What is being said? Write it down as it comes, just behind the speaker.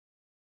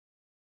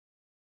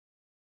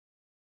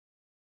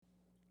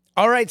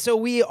All right, so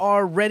we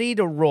are ready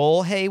to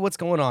roll. Hey, what's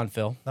going on,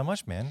 Phil? Not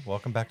much, man.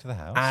 Welcome back to the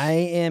house. I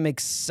am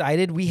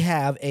excited. We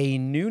have a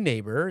new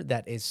neighbor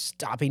that is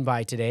stopping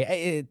by today.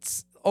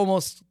 It's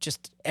almost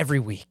just every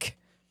week.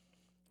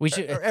 We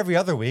should Or every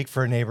other week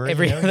for a neighbor.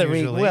 every other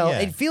week. usually, Well, yeah.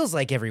 it feels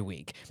like every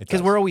week It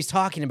because does. we're always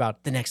talking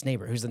about the next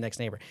neighbor. Who's the next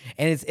neighbor?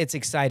 And it's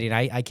exciting.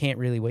 I can't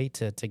really wait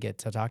to get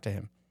to talk to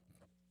him.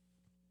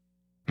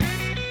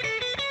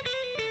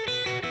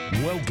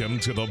 Welcome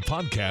to the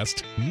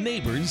podcast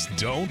Neighbors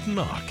Don't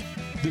Knock,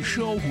 the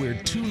show where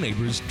two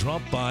neighbors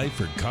drop by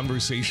for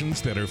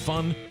conversations that are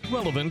fun,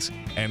 relevant,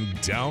 and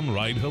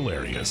downright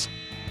hilarious.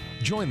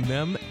 Join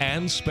them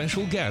and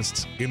special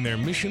guests in their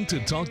mission to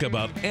talk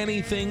about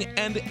anything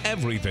and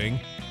everything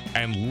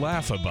and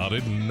laugh about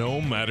it no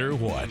matter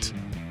what.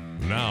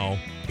 Now,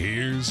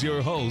 here's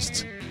your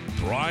hosts,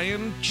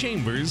 Brian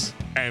Chambers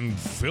and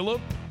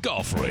Philip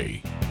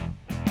Goffrey.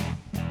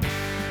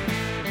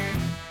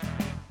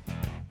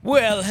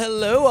 Well,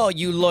 hello, all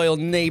you loyal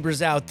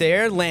neighbors out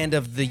there, land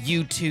of the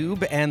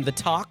YouTube and the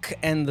talk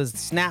and the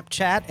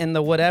Snapchat and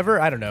the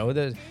whatever. I don't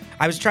know.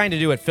 I was trying to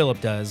do what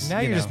Philip does. Now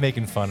you you're know. just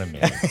making fun of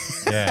me.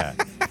 Yeah.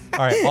 All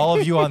right, all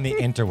of you on the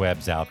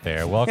interwebs out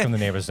there, welcome to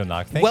Neighbors Don't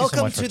Knock. Thank you so Welcome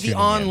much for to the tuning in.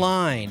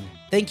 online.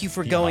 Thank you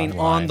for going on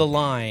online. the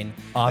line.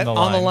 On the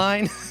On the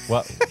line.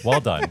 line.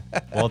 Well done.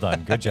 Well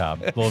done. Good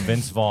job. Little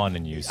Vince Vaughn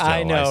in you still.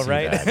 I know, see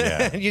right?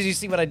 that, yeah. you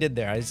see what I did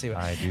there? I see.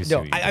 I do see No,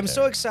 what you did I'm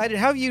so there. excited.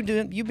 How have you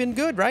doing? You've been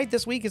good, right?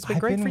 This week it's been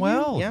I've great been for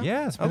well. you.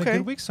 Yeah, it's been a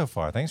good week so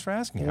far. Thanks for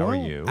asking. How are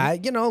you?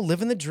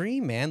 Living the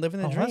dream, man.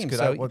 Living the Oh, dream.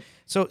 that's good.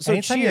 So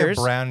Anytime you have cheers.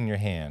 brown in your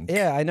hand.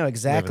 Yeah, I know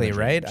exactly, dream.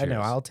 right? I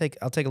know. Cheers.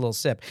 I'll take a little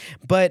sip.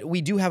 But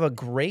we do have a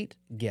great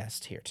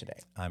guest here today.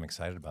 I'm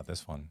excited about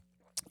this one.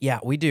 Yeah,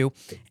 we do.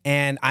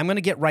 And I'm going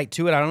to get right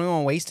to it. I don't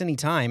want to waste any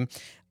time.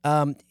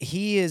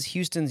 He is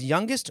Houston's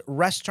youngest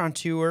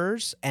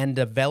restaurateurs and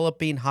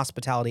developing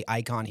hospitality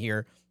icon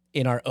here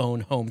in our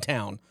own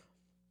hometown.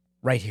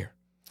 Right here.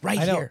 Right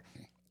I know. here.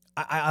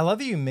 I love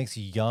that you mix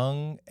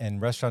young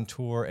and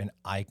restaurateur and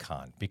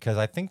icon, because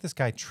I think this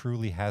guy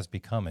truly has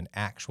become an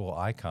actual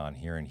icon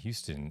here in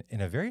Houston in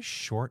a very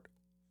short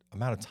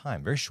amount of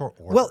time, very short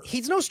order. Well,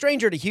 he's no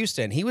stranger to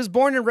Houston. He was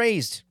born and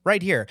raised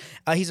right here.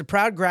 He's a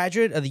proud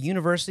graduate of the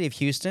University of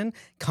Houston,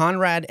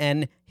 Conrad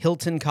and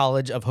Hilton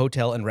College of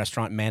Hotel and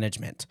Restaurant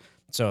Management.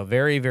 So a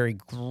very, very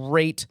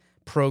great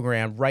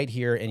program right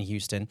here in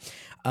Houston.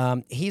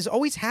 He's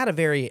always had a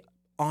very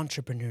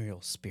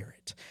entrepreneurial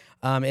spirit.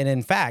 And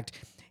in fact,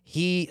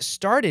 he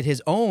started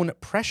his own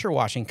pressure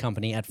washing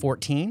company at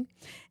 14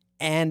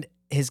 and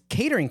his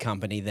catering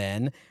company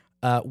then,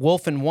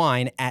 Wolf and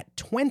Wine, at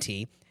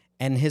 20,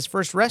 and his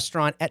first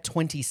restaurant at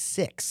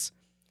 26.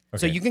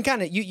 So Okay. you can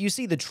kind of you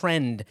see the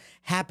trend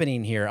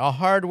happening here. A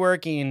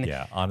hardworking.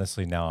 yeah,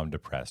 honestly, now I'm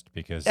depressed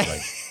because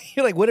like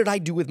You're like, what did I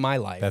do with my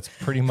life? that's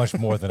pretty much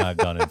more than I've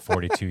done in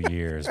 42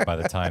 years by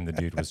the time the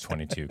dude was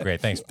 22. Great.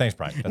 Thanks,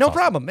 Brian. That's no awesome.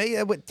 problem.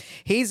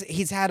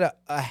 He's had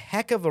a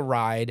heck of a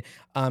ride.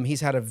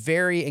 He's had a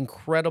very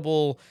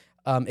incredible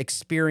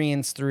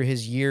experience through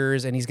his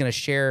years, and he's going to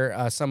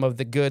share some of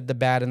the good, the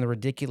bad, and the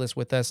ridiculous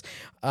with us.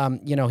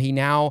 He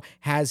now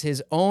has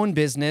his own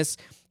business.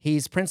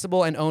 He's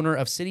principal and owner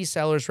of City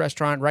Cellars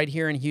Restaurant right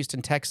here in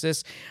Houston,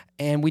 Texas.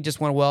 And we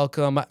just want to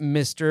welcome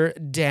Mr.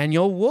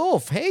 Daniel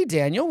Wolf. Hey,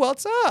 Daniel,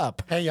 what's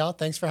up? Hey, y'all.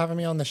 Thanks for having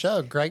me on the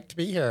show. Great to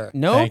be here.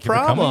 No Thank you for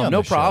coming problem. on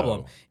No the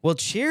problem. show. Well,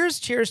 cheers,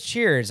 cheers,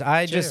 cheers.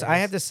 I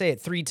have to say it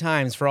 3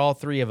 times for all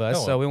 3 of us.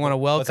 No, so we want to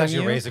welcome let's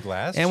actually you. raise a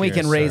glass. And we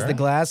Cheers, can raise sir. the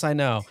glass. I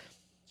know.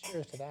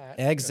 Cheers to that.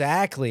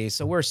 Exactly.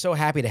 So we're so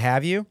happy to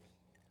have you.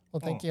 Well,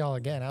 thank you all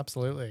again.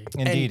 Absolutely.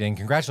 Indeed, and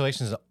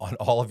congratulations on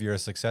all of your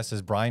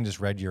successes. Brian just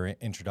read your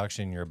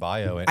introduction, your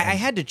bio. And, I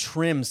had to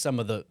trim some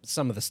of the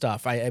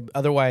stuff.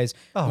 Otherwise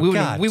oh, we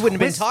God, wouldn't have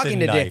been twist the talking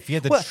to Dan. knife. You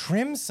had to Well,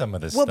 trim some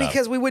of this well, stuff.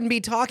 because we wouldn't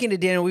be talking to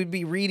Dan, we'd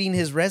be reading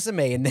his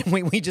resume, and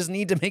then we just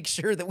need to make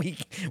sure that we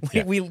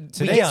Yeah.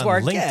 Today get to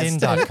our on guest.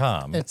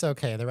 LinkedIn.com. It's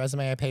okay. The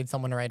resume I paid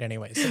someone to write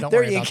anyway, so don't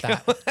There worry you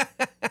about go.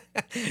 that.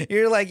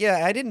 You're like,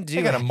 yeah, I didn't do.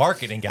 I got a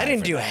marketing guy. I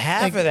didn't for do that.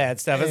 half of that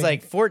stuff. It's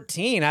like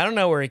 14. I don't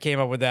know where he came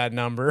up with that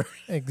number.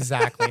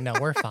 Exactly. No,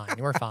 we're fine.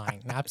 We're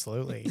fine.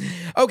 Absolutely.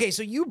 Okay,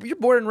 so you're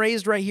born and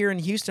raised right here in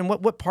Houston.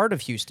 What part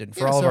of Houston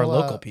for Yeah, all of so, our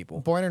local people?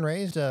 Born and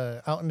raised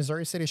out in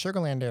Missouri City,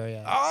 Sugarland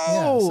area.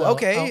 Oh, Yeah, so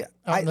okay.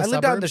 out in the I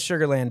lived out in the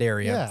suburbs. Sugarland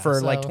area Yeah,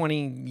 for like so-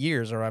 20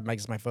 years, or I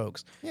guess my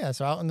folks. Yeah,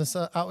 so out in the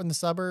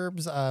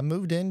suburbs,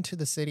 moved into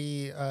the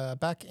city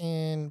back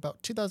in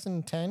about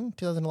 2010,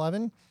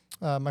 2011.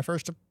 My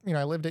first,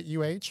 I lived at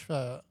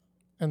UH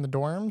in the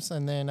dorms,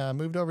 and then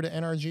moved over to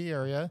NRG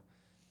area,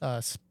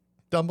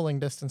 stumbling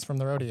distance from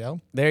the rodeo.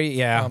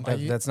 Yeah, I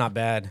u- that's not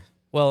bad.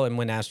 Well, and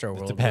when Astro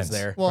World was depends.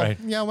 there. Well, Right.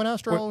 yeah, when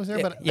Astro was there,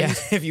 but I Yeah,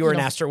 used- if you were an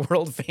know, Astro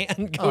World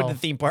fan, go to Oh.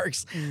 theme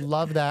parks.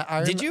 love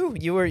that. Did you?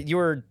 You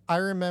were. I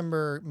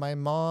remember my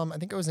mom, I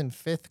think I was in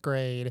 5th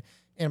grade,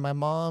 and my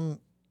mom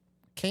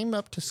came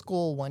up to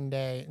school one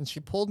day and she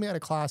pulled me out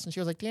of class and she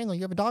was like, Daniel,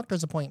 you have a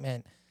doctor's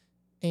appointment.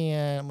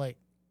 And I'm like,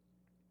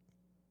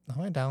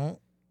 no,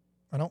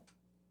 I don't.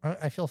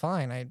 I feel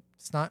fine.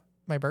 It's not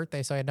my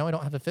birthday. So I know I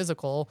don't have a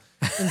physical.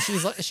 And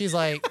she's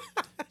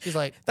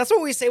like, That's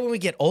what we say when we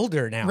get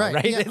older now, right?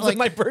 Right, yeah, It's like-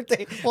 my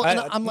birthday. Well, and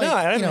I'm like, no,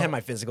 I you haven't know, had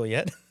my physical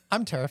yet.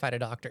 I'm terrified of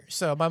doctors.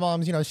 So my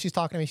mom's, she's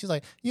talking to me. She's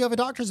like, you have a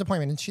doctor's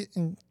appointment.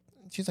 And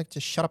she's like,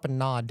 just shut up and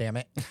nod, damn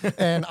it.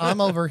 And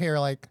I'm over here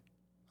like,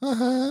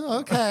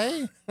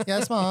 okay.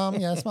 Yes, mom.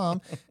 Yes,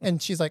 mom.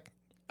 And she's like,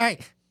 all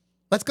right,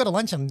 let's go to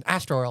lunch in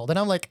Astroworld. And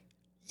I'm like,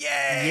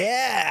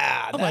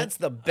 Yeah, I'm like- that's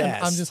the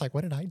best. I'm just like,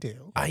 what did I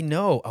do? I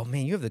know. Oh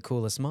man, you have the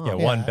coolest mom. Yeah,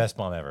 one, best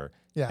mom ever.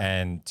 Yeah.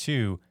 And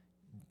two,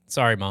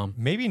 Sorry, mom.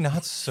 maybe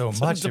not so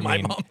much. to I my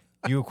mean, mom.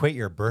 you equate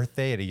your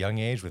birthday at a young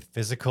age with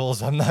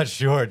physicals. I'm not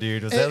sure,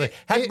 dude. Was that like, It-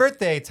 happy it-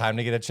 birthday, time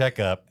to get a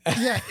checkup?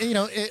 Yeah.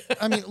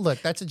 I mean,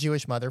 look, that's a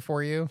Jewish mother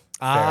for you.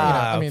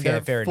 Ah, I mean, okay,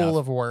 they're fair full enough.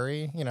 of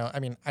worry. I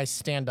mean, I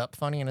stand up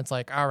funny and it's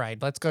like, all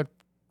right, let's go.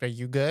 Are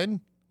you good?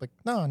 Like,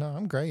 no,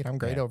 I'm great. I'm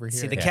great Yeah. over here.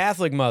 See, the Yeah.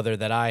 Catholic mother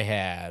that I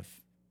have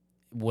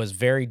was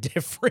very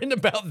different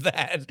about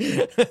that.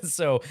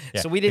 so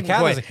Yeah. we didn't The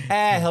Catholic's quite.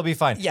 like, he'll be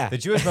fine. Yeah. The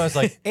Jewish mother's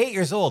like, 8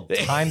 years old,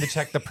 time to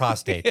check the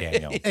prostate,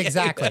 Daniel.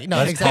 Exactly. No,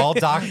 Let's exactly. call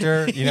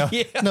doctor, Yeah.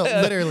 No,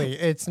 literally,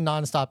 it's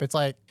nonstop. It's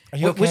like, Are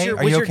you okay? Was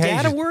Are you your okay?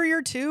 dad a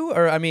worrier too,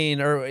 or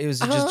it was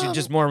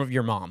just more of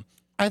your mom?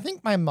 I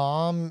think my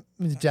mom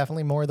is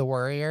definitely more the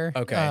worrier.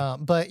 Okay.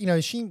 But,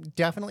 she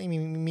definitely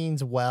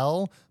means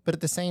well. But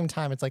at the same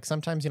time, it's like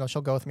sometimes,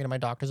 she'll go with me to my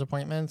doctor's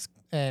appointments.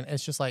 And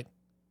it's just like,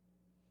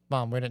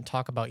 Mom, we didn't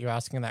talk about you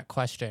asking that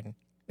question.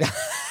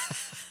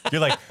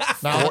 You're like,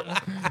 No.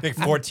 like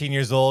 14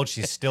 years old.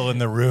 She's still in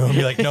the room.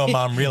 You're like, no,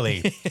 mom,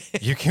 really.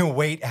 You can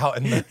wait out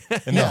in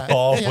the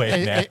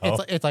hallway now.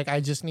 It's like, I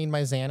just need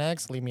my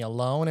Xanax. Leave me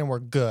alone and we're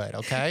good.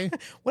 Okay.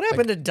 What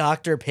happened to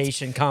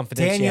doctor-patient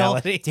Daniel,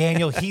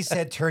 confidentiality? he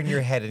said, turn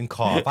your head and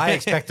cough. I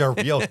expect a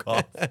real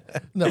cough.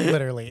 No,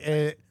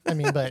 literally.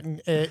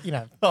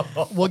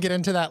 We'll get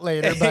into that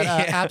later. But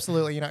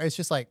absolutely, it's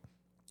just like,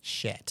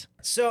 shit.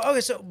 So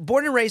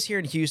born and raised here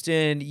in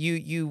Houston,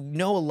 you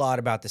know a lot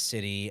about the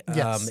city.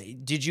 Yes.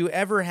 Did you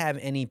ever have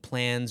any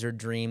plans or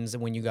dreams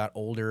when you got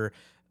older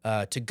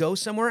to go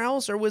somewhere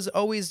else, or was it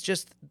always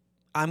just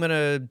I'm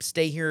gonna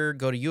stay here,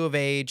 go to U of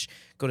H,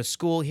 go to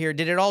school here?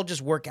 Did it all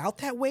just work out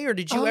that way, or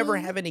did you ever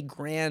have any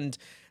grand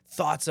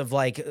thoughts of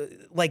like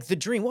the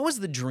dream? What was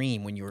the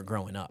dream when you were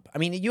growing up? I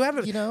mean, you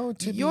have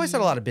you always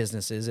had a lot of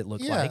businesses. It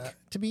looked like.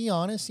 To be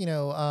honest,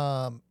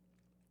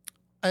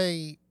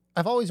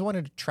 I've always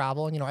wanted to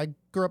travel, and I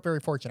grew up very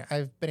fortunate.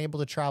 I've been able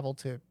to travel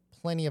to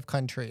plenty of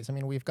countries. I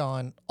mean, we've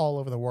gone all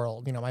over the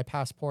world. My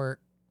passport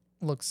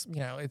looks,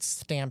 it's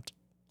stamped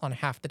on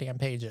half the damn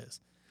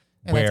pages.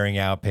 And Wearing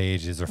out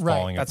pages or Right.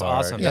 falling That's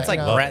apart. awesome. Yeah, That's like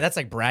you know. that's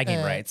like bragging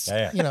And, rights.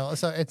 Yeah.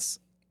 So it's,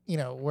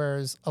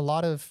 whereas a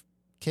lot of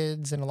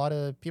kids and a lot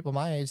of people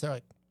my age, they're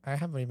like, I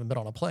haven't even been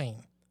on a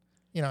plane,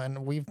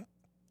 and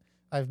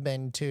I've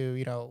been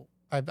to,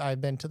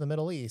 I've been to the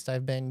Middle East.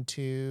 I've been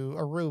to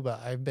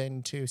Aruba. I've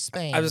been to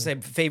Spain. I was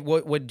gonna say,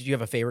 what do you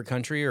have a favorite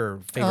country or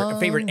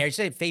favorite area?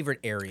 Say favorite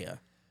area.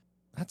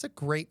 That's a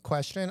great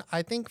question.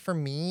 I think for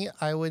me,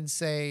 I would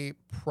say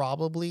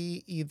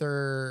probably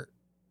either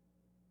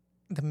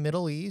the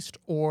Middle East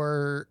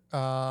or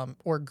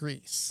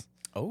Greece. Oh,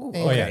 Oh,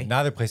 Oh, okay. yeah.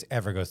 Neither place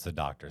ever goes to the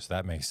doctor, so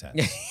that makes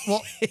sense.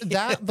 Well,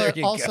 that, There but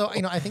you also,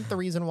 go. I think the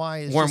reason why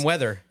is Warm just,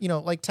 weather.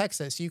 like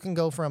Texas, you can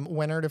go from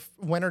winter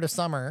to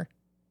summer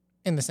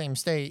in the same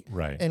state.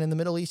 Right. And in the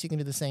Middle East, you can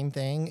do the same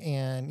thing.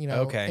 And,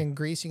 Okay. in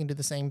Greece, you can do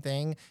the same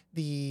thing.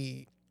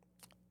 The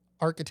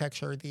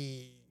architecture,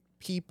 the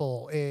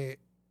people,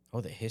 Oh,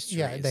 the history.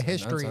 Yeah, the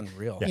history. That's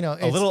unreal. Yeah. A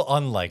it's- little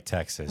unlike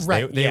Texas.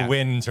 Right. They Yeah.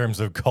 win in terms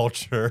of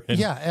culture. And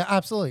yeah,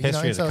 absolutely.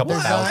 History and is a couple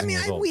there's thousand that. I mean,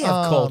 years old. we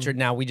have Um, culture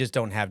now. We just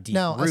don't have deep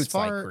now, as roots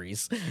like far-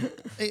 Greece.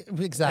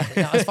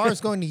 Exactly. Now, as far as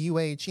going to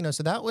UH,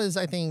 so that was,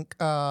 I think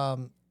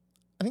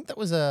that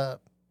was a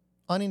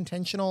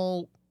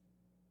unintentional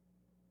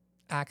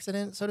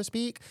accident, so to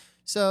speak.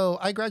 So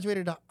I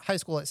graduated high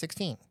school at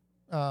 16,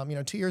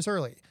 2 years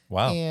early.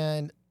 Wow.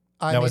 And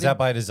I Now, was made that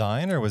by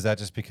design or was that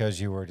just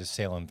because you were just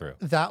sailing through?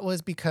 that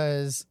was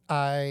because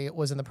I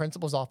was in the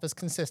principal's office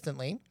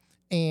consistently.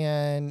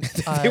 And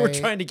They were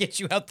trying to get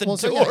you out the Well,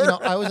 door. so yeah,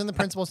 I was in the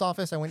principal's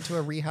office. I went to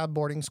a rehab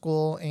boarding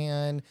school,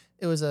 and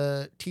it was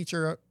a teach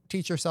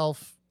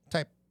yourself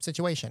type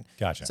situation.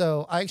 Gotcha.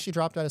 So I actually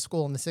dropped out of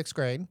school in the 6th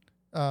grade,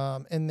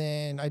 and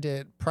then I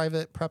did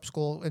private prep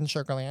school in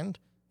Sugarland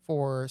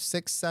for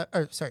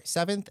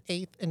 7th,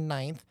 8th, and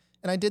 9th,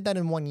 and I did that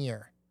in 1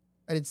 year.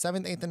 I did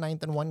 7th, 8th, and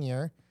 9th in 1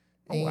 year.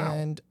 Oh, wow.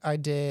 And I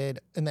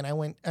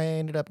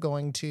ended up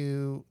going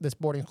to this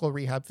boarding school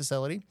rehab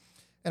facility,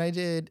 and I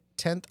did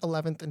 10th,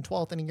 11th, and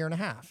 12th in a year and a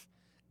half.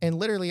 And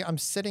literally, I'm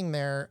sitting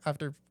there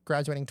after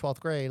graduating 12th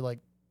grade, like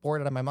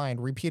bored out of my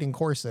mind, repeating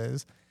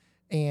courses.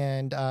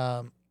 And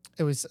I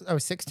was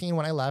 16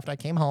 when I left. I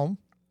came home,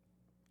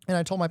 and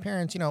I told my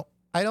parents,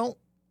 I don't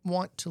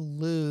want to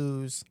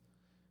lose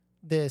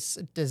this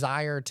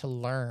desire to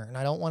learn.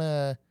 I don't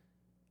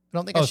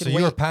think I Oh, should so wait.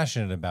 you were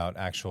passionate about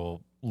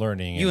actual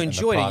learning. you and the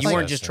enjoyed it. You weren't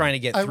process just and- trying to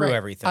get I- through right.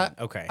 everything.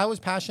 Okay. I was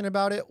passionate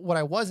about it. What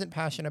I wasn't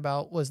passionate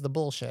about was the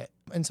bullshit.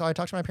 And so I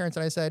talked to my parents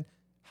and I said,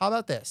 how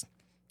about this?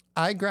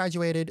 I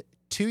graduated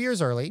 2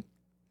 years early.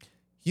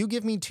 You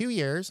give me 2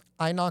 years,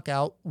 I knock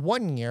out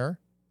 1 year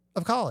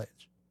of college.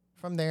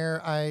 From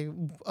there, I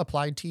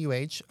applied to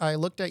UH. I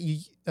looked at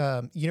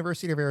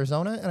University of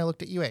Arizona, and I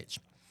looked at UH.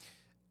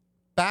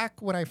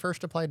 Back when I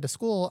first applied to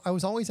school, I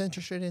was always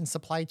interested in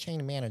supply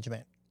chain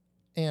management.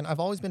 And I've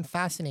always been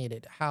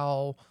fascinated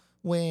how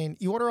when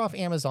you order off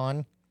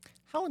Amazon,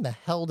 how in the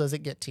hell does it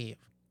get to you?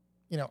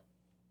 You know,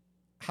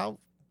 how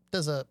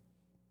does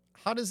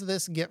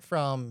this get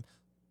from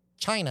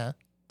China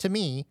to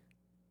me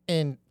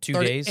in 2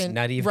 days?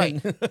 Not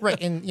even. Right.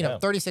 In,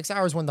 36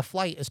 hours when the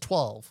flight is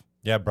 12.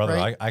 Yeah, brother,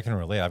 Right? I can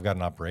relate. I've got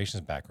an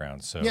operations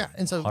background, so Yeah,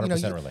 and so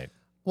 100% relate.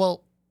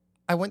 Well,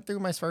 I went through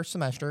my first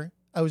semester.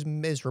 I was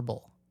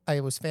miserable. I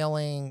was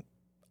failing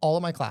all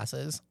of my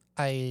classes.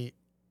 I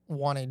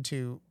wanted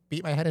to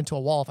beat my head into a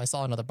wall if I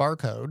saw another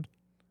barcode.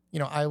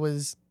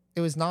 It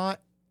was not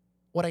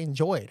what I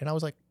enjoyed. And I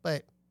was like,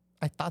 but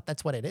I thought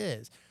that's what it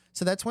is.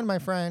 So that's when my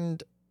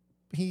friend,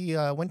 he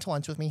went to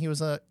lunch with me. He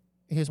was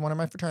one of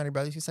my fraternity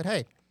brothers. He said,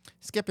 hey,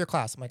 skip your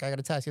class. I'm like, I got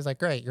a test. He's like,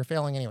 great, you're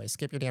failing anyway.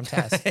 Skip your damn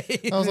test.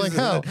 I was like,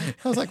 oh.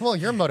 I was like, well,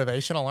 you're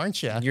motivational,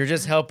 aren't you? You're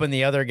just helping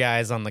the other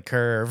guys on the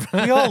curve.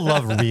 We all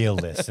love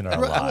realists in our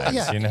lives,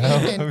 yeah. you know?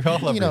 And, We all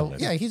love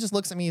realists. yeah, he just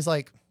looks at me. He's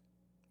like,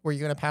 were you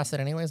going to pass it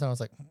anyways? And I was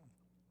like,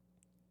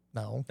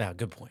 no. Yeah,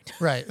 good point.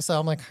 Right. So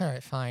I'm like, all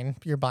right, fine.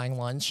 You're buying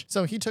lunch.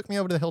 So he took me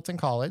over to the Hilton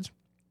College,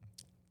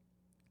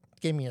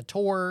 gave me a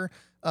tour.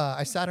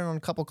 I sat in on a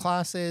couple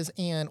classes.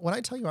 And when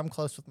I tell you I'm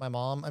close with my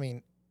mom, I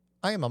mean,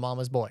 I am a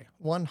mama's boy,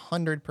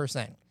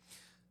 100%.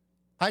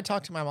 I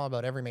talk to my mom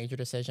about every major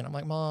decision. I'm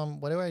like,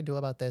 Mom, what do I do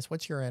about this?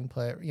 What's your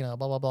input? Blah,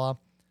 blah, blah.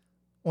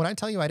 When I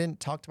tell you I didn't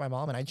talk to my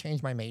mom and I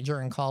changed my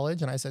major in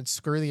college and I said,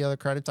 screw the other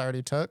credits I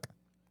already took.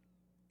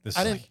 This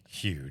I is didn't-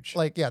 huge.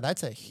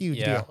 That's a huge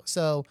Yeah. deal.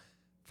 So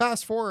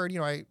fast forward,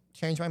 I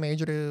changed my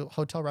major to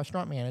hotel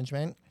restaurant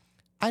management.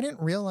 I didn't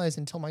realize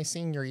until my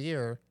senior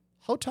year,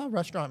 hotel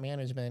restaurant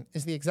management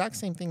is the exact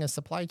same thing as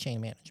supply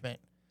chain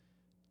management.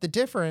 The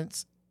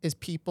difference is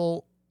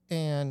people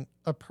and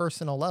a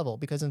personal level,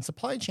 because in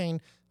supply chain,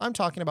 I'm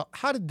talking about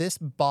how did this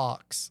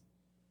box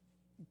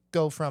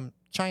go from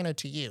China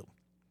to you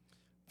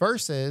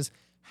versus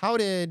how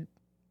did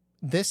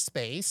this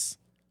space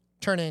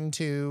turn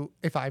into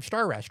a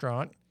 5-star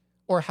restaurant,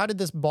 or how did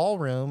this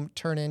ballroom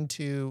turn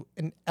into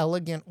an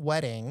elegant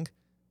wedding,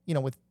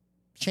 with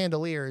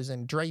chandeliers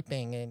and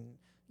draping and,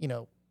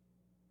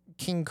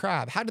 king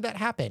crab. How did that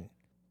happen?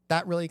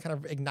 That really kind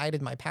of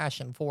ignited my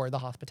passion for the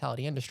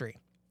hospitality industry.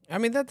 I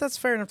mean, that's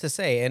fair enough to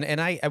say,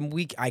 and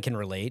I can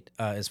relate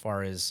as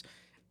far as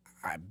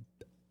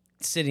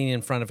sitting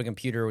in front of a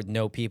computer with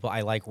no people.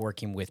 I like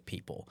working with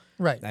people.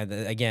 Right.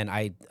 Again,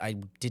 I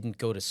didn't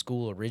go to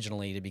school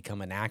originally to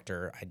become an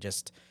actor. I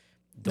just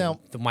Now-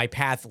 my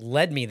path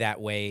led me that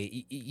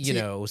way.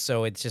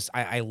 So it's just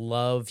I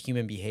love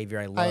human behavior.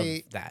 I love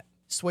that.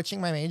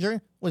 Switching my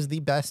major was the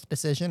best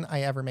decision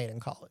I ever made in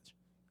college.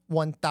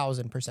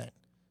 1,000%.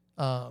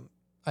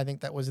 I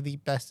think that was the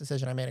best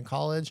decision I made in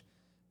college.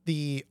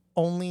 Actually,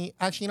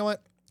 you know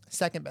what?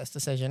 Second best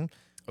decision.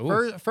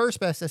 First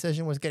best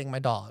decision was getting my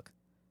dog.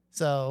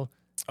 So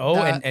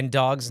that and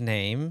dog's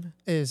name?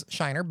 is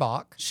Shiner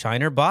Bach.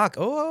 Shiner Bach.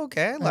 Oh,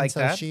 okay. I like so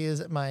that. she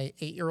is my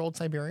 8-year-old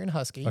Siberian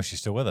Husky. Oh, she's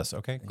still with us.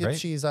 Okay, Yep, great.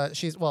 she's Is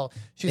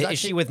actually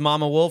she with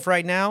Mama Wolf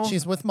right now?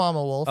 she's with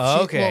Mama Wolf.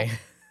 Oh, okay.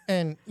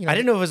 And I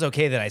didn't know it was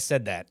okay that I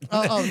said that.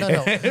 Oh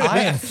no. I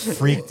am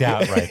freaked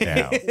out right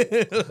now.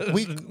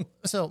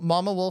 So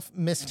Mama Wolf,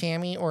 Miss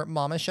Tammy, or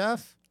Mama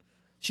Chef,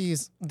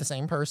 she's the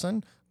same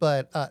person,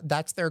 but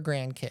that's their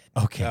grandkid.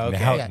 Okay,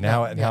 Okay.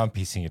 now Yeah. I'm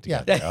piecing it Yeah,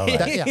 together. All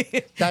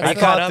right. That's I caught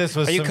thought up? this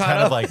was Are you some caught kind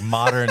up? of like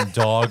modern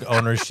dog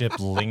ownership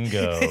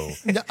lingo.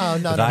 no.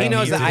 that He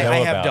knows need that to I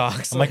know have about.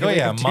 dogs. I'm like, oh We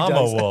yeah, have 2 Mama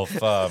dogs.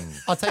 Wolf.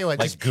 I'll tell you what.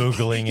 Like Just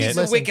Googling it.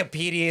 So Listen,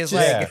 Wikipedia is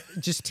Yeah. like,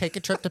 just take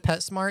a trip to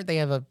PetSmart. They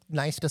have a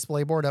nice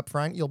display board up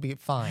front. You'll be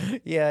fine.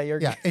 yeah,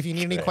 you're Yeah. If you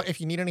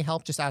need any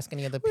help, just ask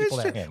any of the people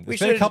there. Yeah, We it's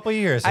been a should- couple of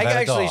years. I I've had a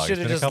actually dog. should It's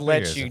have been a just couple of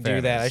let years, you in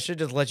do that. I fairness. should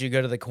just let you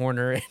go to the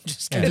corner and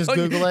just, Just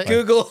Google it.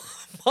 Google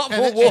Mama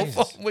And then- Wolf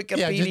on Yeah,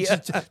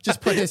 Wikipedia.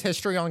 just put his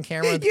history on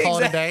camera and call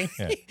it a day.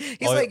 Yeah.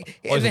 He's all, like,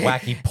 all these and-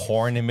 wacky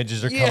porn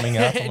images are coming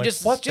up. I'm like,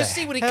 just what just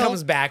the see what he hell?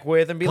 comes back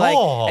with and be Oh.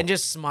 like, and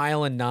just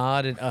smile and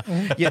nod and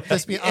yeah,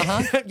 Just be,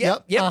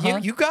 yep,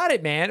 yep, you got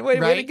it, man. Way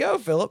to Right. go,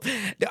 Philip.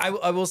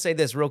 I will say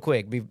this real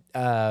quick.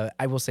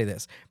 I will say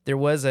this. There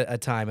was a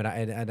time,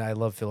 and I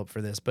love Philip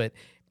for this, but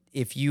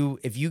if you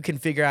can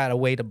figure out a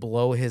way to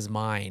blow his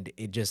mind,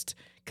 it just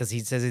because he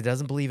says he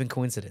doesn't believe in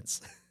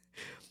coincidence.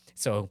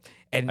 So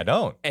and I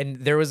don't. And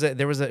there was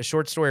a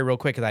short story real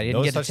quick because I didn't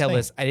No get to such tell thing.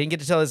 this. I didn't get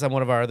to tell this on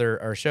one of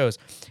our shows.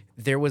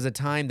 There was a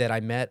time that I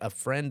met a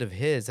friend of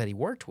his that he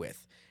worked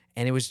with,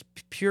 and it was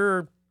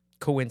pure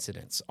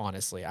coincidence.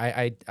 Honestly,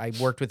 I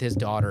worked with his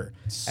daughter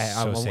at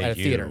So say a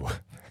you. theater.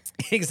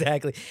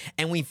 Exactly.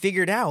 And we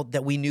figured out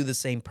that we knew the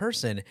same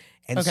person.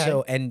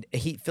 And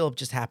Philip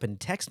just happened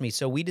to text me.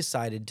 So we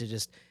decided to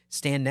just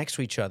stand next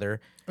to each other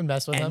And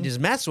mess with him. just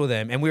mess with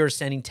him. And we were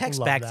sending texts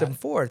Love back that. and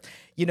forth,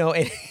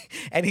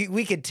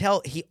 we could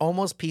tell he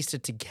almost pieced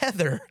it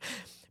together.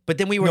 But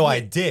then we were No,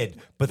 I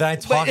did, but then I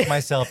talked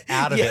myself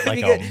out of it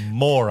like a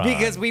moron.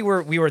 because we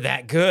were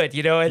that good,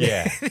 And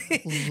Yeah.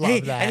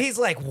 Love that. And he's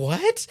like,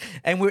 "What?"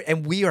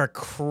 And we are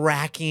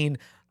cracking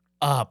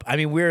up. I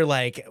mean, we're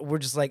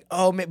just like,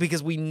 "Oh man,"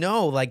 because we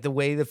know like the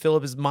way that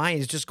Philip's mind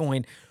is just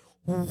going,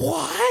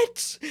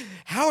 "What?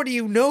 How do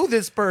you know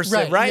this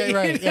person?" Right? Yeah,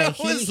 right. You know?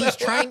 Yeah.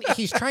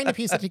 He's trying to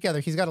piece it together.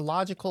 He's got a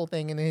logical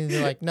thing, and he's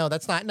like, no,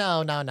 that's not.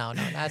 No,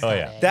 that's not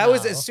yeah. it. That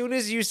was No. as soon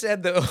as you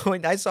said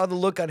when I saw the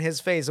look on his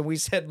face and we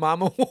said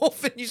Mama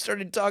Wolf and you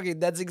started talking,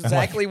 that's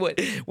exactly what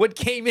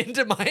came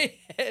into my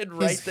head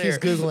right there. He's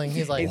Googling.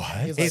 He's like,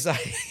 What? He's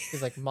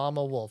like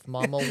Mama Wolf.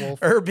 Mama Wolf.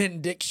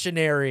 Urban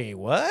Dictionary.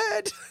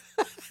 What?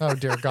 Oh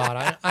dear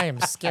God, I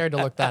am scared to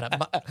look that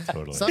up.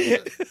 Totally.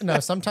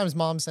 Sometimes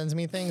mom sends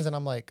me things, and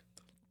I'm like,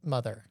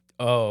 mother,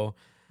 Oh.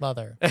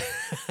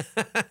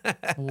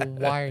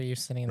 why are you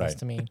sending this Right.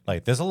 to me?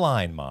 Like, there's a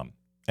line, Mom.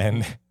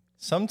 And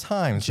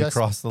sometimes you Just-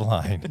 cross the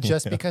line.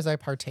 Just you know? because I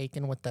partake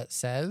in what that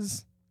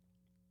says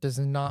does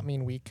not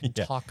mean we can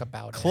Yeah. talk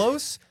about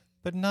Close,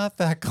 but not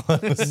that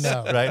close.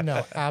 No, right?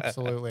 no,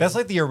 absolutely. That's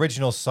like the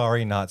original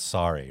Sorry Not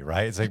Sorry,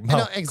 right? It's like, Mom,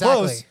 No,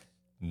 exactly. close,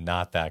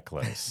 not that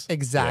close.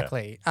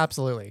 Exactly.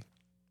 Absolutely.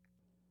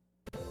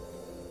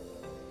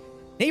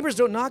 Neighbors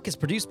Don't Knock is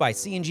produced by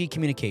C&G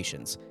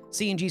Communications.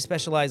 C&G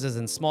specializes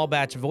in small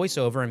batch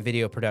voiceover and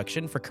video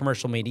production for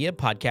commercial media,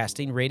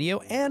 podcasting, radio,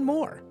 and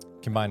more.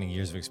 Combining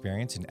years of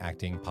experience in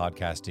acting,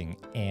 podcasting,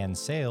 and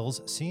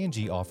sales,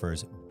 C&G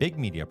offers big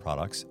media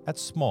products at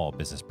small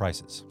business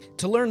prices.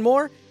 To learn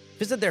more,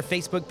 visit their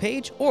Facebook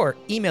page or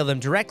email them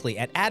directly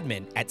at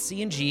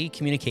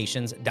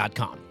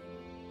admin@cngcommunications.com.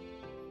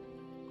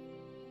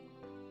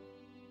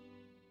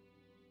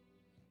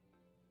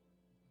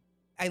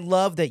 I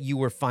love that you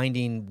were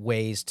finding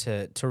ways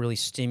to really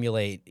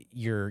stimulate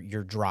your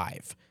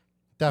drive.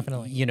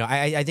 Definitely.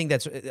 I think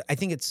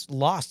it's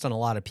lost on a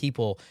lot of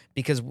people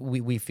because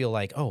we feel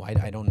like, oh,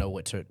 I don't know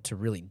what to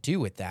really do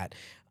with that.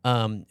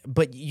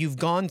 But you've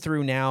gone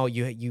through now,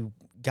 you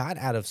got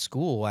out of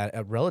school at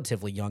a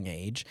relatively young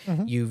age.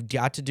 Mm-hmm. You've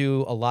got to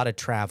do a lot of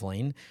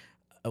traveling,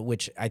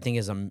 which I think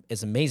is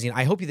amazing.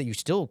 I hope that you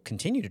still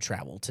continue to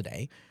travel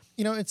today.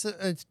 It's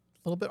a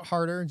little bit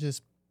harder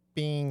just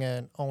being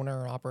an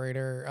owner or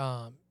operator.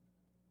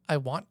 I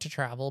want to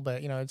travel,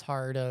 but it's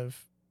hard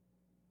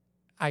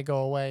I go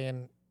away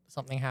and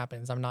something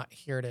happens. I'm not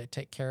here to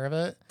take care of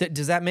it.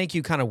 Does that make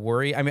you kind of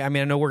worry? I mean, I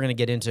know we're going to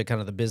get into kind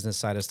of the business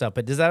side of stuff,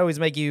 but does that always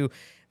make you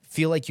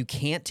feel like you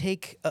can't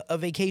take a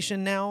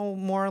vacation now,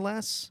 more or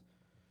less?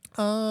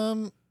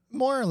 More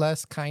or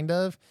less, kind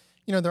of.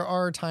 There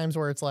are times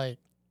where it's like,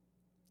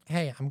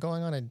 hey, I'm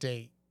going on a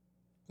date.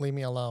 Leave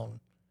me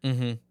alone.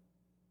 Mm-hmm.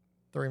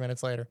 3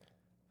 minutes later,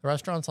 the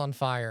restaurant's on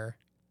fire.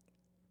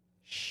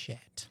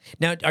 Shit.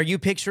 Now, are you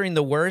picturing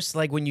the worst?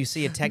 Like when you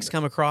see a text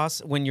come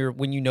across when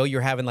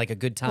you're having like a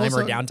good time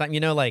or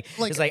downtime,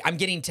 it's like I'm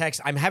getting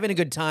text, I'm having a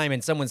good time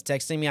and someone's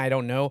texting me. I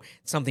don't know,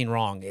 something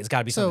wrong. It's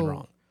gotta be something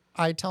wrong.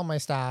 I tell my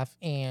staff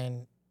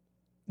and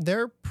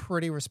they're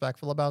pretty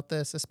respectful about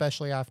this,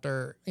 especially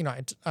after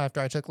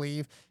I took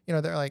leave.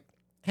 They're like,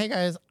 hey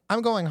guys,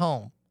 I'm going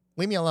home.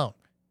 Leave me alone.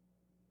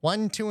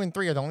 1, 2, and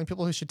 3 are the only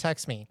people who should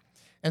text me.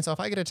 And so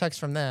if I get a text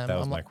from them, That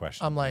was my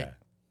question. I'm like, Yeah.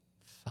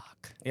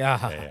 fuck.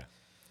 Yeah.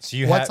 So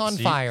What's on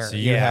fire? So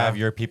you Yeah. have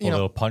your people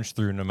that'll punch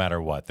through no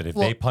matter what. That if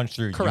they punch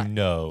through, correct. you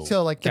know.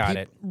 So like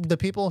Got the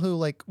people who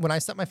like when I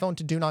set my phone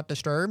to do not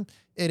disturb,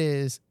 it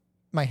is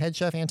my head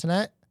chef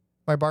Antoinette,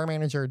 my bar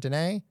manager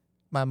Danae,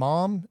 my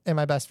mom, and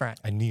my best friend.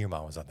 I knew your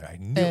mom was on there. I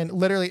knew. And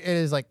literally it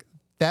is like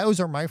those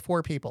are my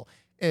 4 people.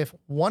 If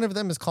one of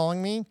them is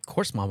calling me, Of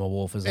course Mama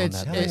Wolf is on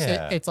it's that.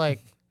 Yeah. it's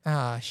like,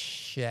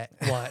 shit,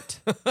 what?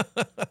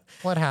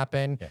 What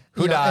happened? Yeah.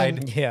 Who died?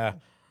 and- Yeah.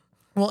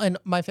 well, and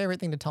my favorite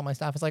thing to tell my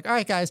staff is like, all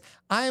right, guys,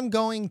 I am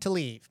going to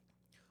leave.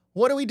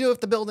 What do we do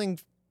if the building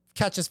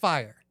catches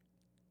fire?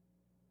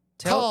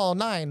 Call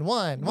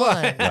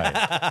 911.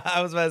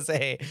 I was about to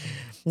say.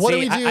 What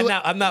do See, we do?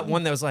 I'm not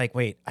one that was like,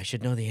 wait, I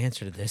should know the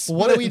answer to this.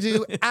 What do we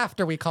do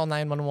after we call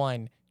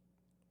 911?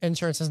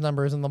 Insurance's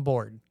number is on the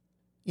board.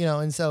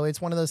 And so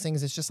it's one of those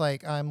things. It's just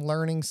like I'm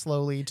learning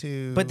slowly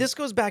to. But this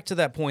goes back to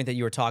that point that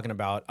you were talking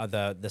about,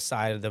 the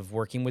side of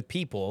working with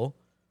people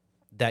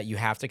that you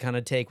have to kind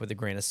of take with a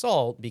grain of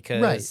salt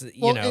because right.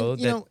 Well,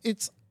 that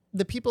it's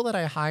the people that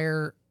I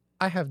hire.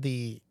 I have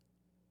the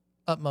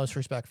utmost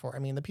respect for. I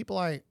mean, the people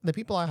I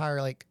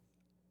hire, like,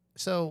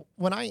 so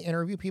when I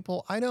interview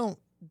people, I don't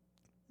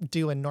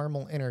do a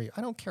normal interview.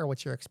 I don't care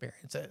what your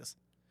experience is.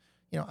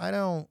 I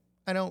don't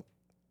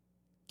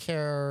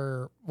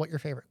care what your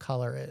favorite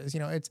color is.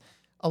 It's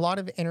a lot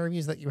of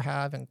interviews that you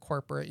have in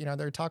corporate,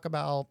 they talk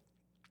about,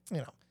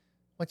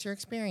 what's your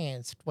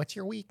experience? What's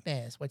your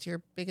weakness? What's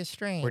your biggest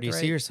strength? Where do you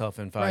see yourself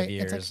in 5 Right?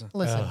 years? It's like,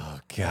 listen, Oh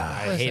God,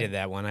 I listen. hated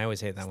that one. I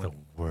always hate that it's one.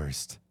 the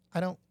worst.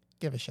 I don't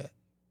give a shit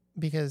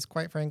because,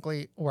 quite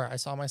frankly, where I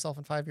saw myself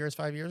in 5 years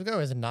ago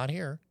is not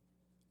here.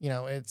 You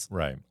know, it's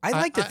Right. I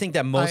like to think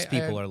that most I-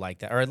 people are like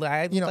that, or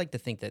I you know- like to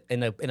think that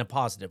in a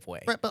positive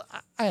way. right. But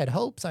I had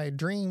hopes, I had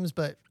dreams,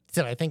 but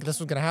did I think this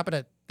was going to happen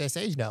at this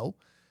age? No.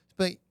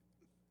 But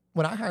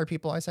when I hire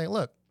people, I say,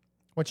 look,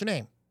 what's your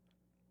name?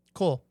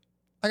 Cool.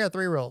 I got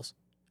 3 rules.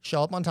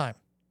 Show up on time.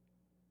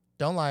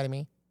 Don't lie to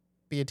me.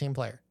 Be a team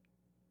player.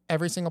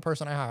 Every single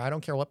person I hire, I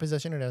don't care what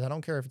position it is. I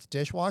don't care if it's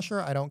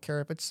dishwasher. I don't care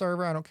if it's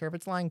server. I don't care if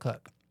it's line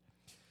cook.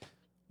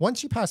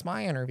 Once you pass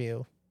my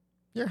interview,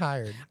 you're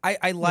hired.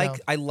 I like know.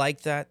 I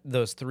like that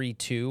those 3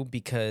 too,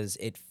 because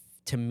it,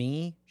 to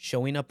me,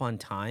 showing up on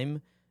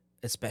time,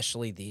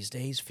 especially these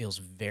days, feels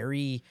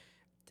very.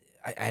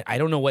 I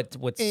don't know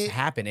what's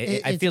happened.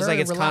 It it's feels like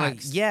very it's kind of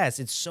relaxed. yes,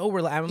 it's so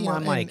relaxed. You know, I'm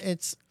and like,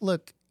 it's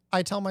look.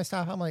 I tell my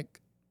staff, I'm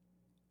like,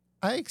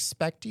 I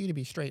expect you to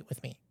be straight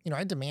with me. You know,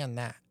 I demand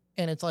that.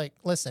 And it's like,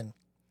 listen,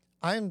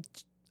 I'm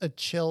a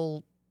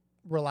chill,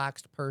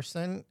 relaxed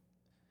person.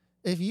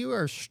 If you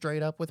are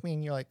straight up with me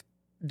and you're like,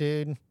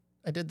 dude,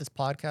 I did this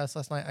podcast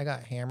last night. I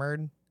got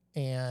hammered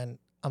and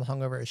I'm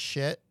hungover as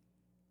shit.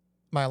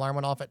 My alarm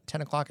went off at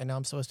 10 o'clock and now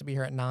I'm supposed to be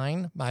here at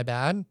 9. My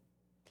bad.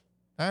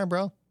 All right,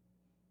 bro.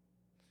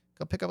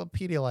 Go pick up a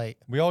Pedialyte.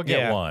 We all get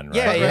yeah. one, right?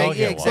 Yeah, We yeah, all yeah,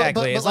 get one.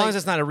 exactly. But as long like- as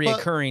it's not a but-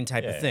 reoccurring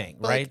type Yeah. of thing,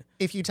 But, right? like,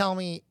 if you tell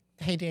me,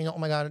 hey, Daniel, oh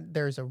my God,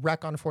 there's a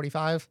wreck on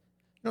 45,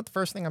 you know what the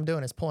first thing I'm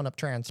doing is pulling up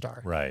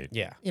TransStar. Right.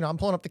 Yeah. You know, I'm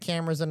pulling up the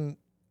cameras and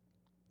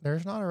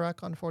there's not a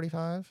wreck on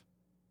 45.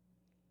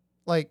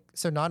 Like,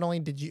 so not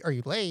only are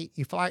you late,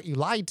 you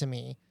lied to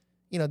me.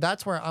 You know,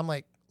 that's where I'm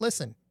like,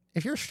 listen,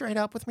 if you're straight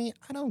up with me,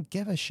 I don't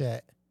give a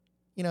shit.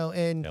 You know,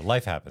 and Yeah,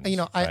 life happens. you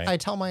know, right? I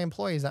tell my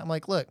employees that I'm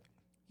like, look,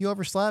 you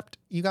overslept,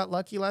 you got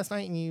lucky last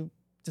night and you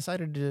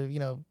decided to, you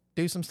know,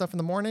 do some stuff in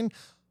the morning.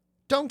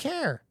 Don't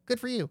care. Good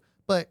for you.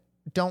 But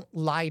don't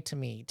lie to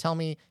me. Tell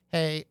me,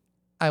 hey,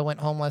 I went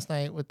home last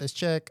night with this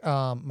chick.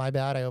 My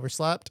bad, I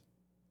overslept.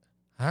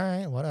 All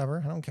right,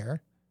 whatever. I don't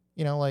care.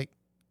 You know, like,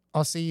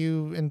 I'll see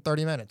you in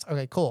 30 minutes.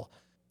 Okay, cool.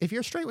 If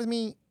you're straight with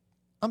me,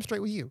 I'm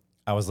straight with you.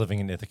 I was living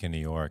in Ithaca, New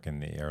York in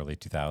the early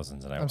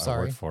 2000s, and I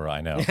sorry. worked for,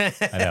 I know.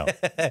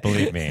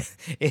 Believe me.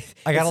 It's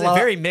I got a a lot-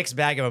 very mixed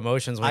bag of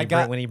emotions when,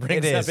 when he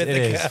brings it up is, Ithaca.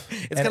 it is.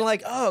 It's And- kind of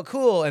like, oh,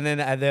 cool. And then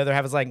the other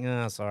half is like,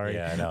 oh, sorry.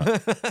 Yeah, I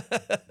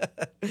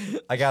know.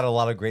 I got a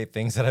lot of great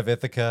things out of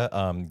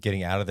Ithaca.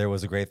 Getting out of there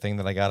was a great thing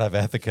that I got out of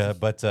Ithaca.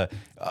 But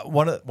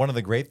one of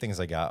the great things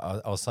I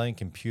got, I was selling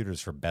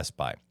computers for Best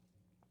Buy.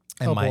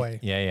 And Oh, boy.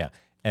 Yeah.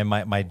 And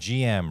my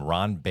GM,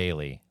 Ron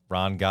Bailey.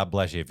 Ron, God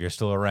bless you. If you're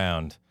still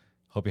around,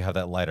 hope you have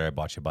that lighter I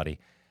bought you, buddy.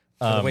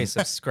 By the way,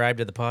 subscribe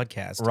to the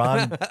podcast.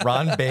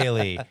 Ron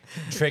Bailey,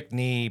 trick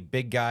knee,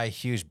 big guy,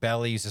 huge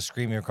belly, used to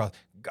scream across,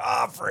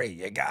 Godfrey,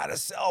 you gotta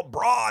sell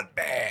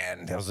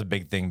broadband. That was a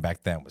big thing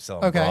back then, was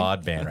selling Okay.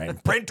 broadband,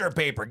 right? Printer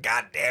paper.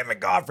 God damn it,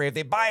 Godfrey. If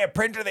they buy a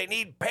printer, they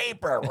need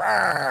paper.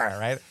 Rawr,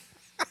 right?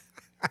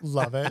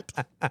 Love it.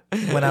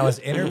 When I was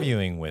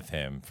interviewing with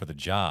him for the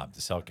job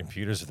to sell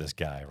computers to this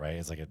guy, right?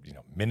 It's like a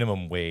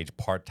minimum wage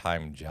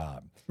part-time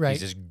job. Right.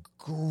 He's just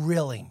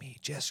grilling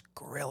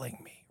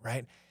me,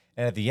 right?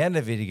 And at the end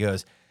of it, he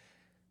goes,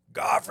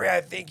 Godfrey,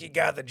 I think you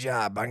got the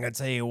job. I'm going to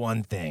tell you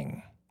one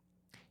thing.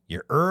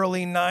 You're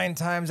early 9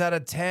 times out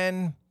of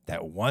 10.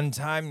 That one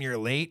time you're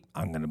late,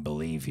 I'm going to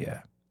believe you.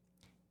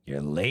 You're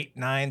late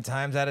 9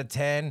 times out of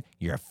 10.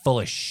 You're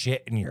full of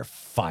shit and you're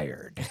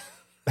fired.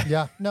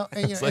 Yeah. No,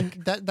 and, you know, and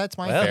that's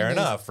my Well, thing Fair is,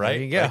 enough, right?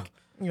 There you go. Like,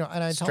 You know,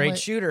 and I tell Straight my,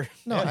 shooter.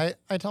 No,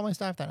 I tell my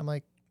staff that. I'm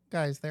like,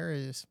 guys, there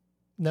is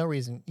no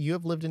reason. You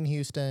have lived in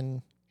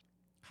Houston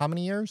how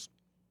many years?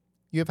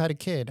 You have had a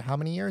kid. How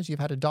many years? You've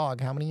had a dog.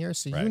 How many years?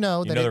 So Right. you know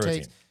You that know it the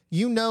takes routine.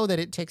 you know that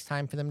it takes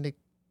time for them to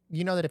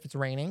you know that if it's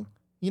raining,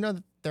 you know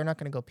that they're not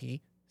going to go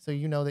pee. So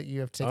you know that you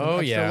have to take them Oh,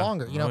 extra yeah.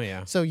 longer. You know? Oh,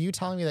 yeah. So you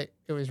telling me that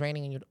it was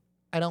raining and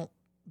I don't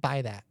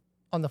buy that.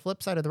 On the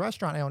flip side of the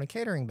restaurant, I own a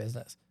catering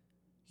business.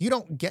 You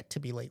don't get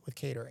to be late with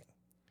catering.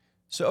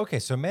 So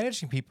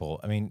managing people,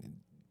 I mean,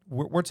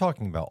 we're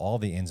talking about all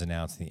the ins and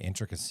outs, the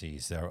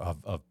intricacies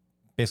of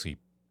basically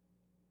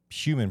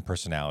human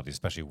personalities,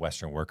 especially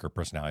Western worker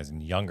personalities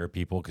and younger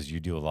people, because you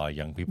do a lot of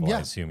young people, Yeah.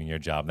 I assume, in your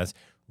job. And that's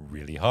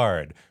really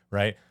hard,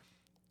 right?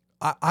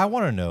 I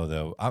want to know,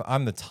 though,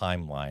 I'm the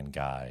timeline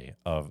guy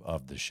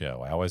of the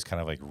show. I always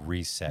kind of like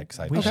reset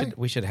because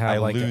We should have I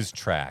like lose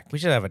track. we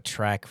should have a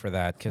track for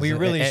that because We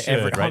really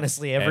should, right?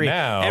 Honestly, And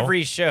now-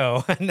 every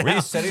show now-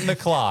 Resetting the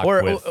clock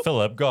Or- with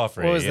Philip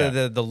Goffrey. What was yeah.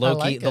 the Loki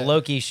like the it.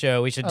 Loki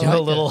show? We should I do like a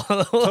it. little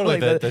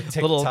Totally, like the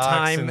TikToks little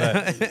time. and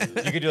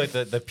the, you could do like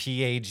the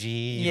PAG.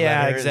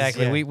 Yeah, letters.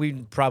 exactly. Yeah. We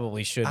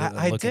probably should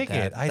I look dig at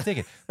it. that. I dig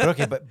it. But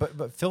okay,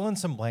 but fill in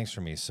some blanks for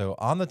me. So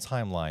on the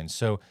timeline,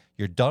 so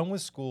you're done with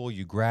school,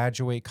 you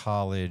graduate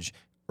college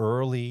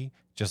early,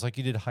 just like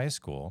you did high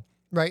school.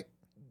 Right?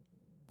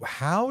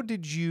 How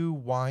did you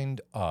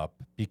wind up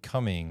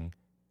becoming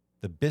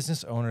the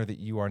business owner that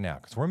you are now?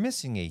 Because we're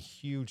missing a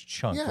huge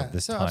chunk of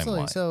this so timeline.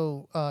 absolutely.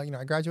 So,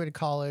 I graduated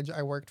college. I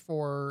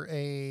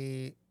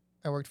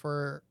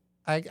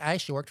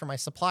actually worked for my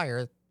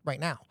supplier right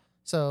now.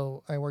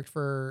 So I worked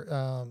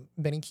for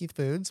Benny Keith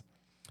Foods,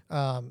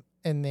 and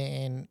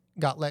then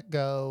got let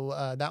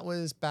go. That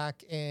was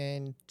back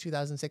in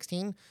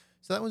 2016.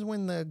 So that was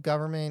when the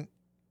government,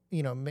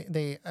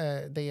 they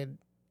had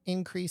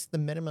increased the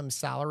minimum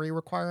salary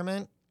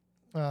requirement.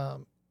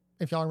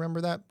 If y'all remember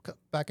that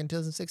back in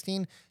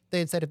 2016, they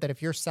had said that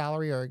if you're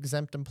salary or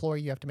exempt employee,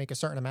 you have to make a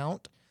certain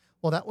amount.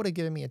 Well, that would have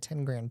given me a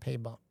 10 grand pay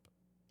bump.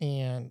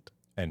 And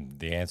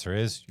the answer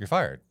is you're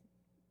fired.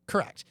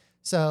 correct.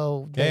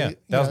 So That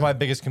was my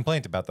biggest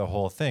complaint about the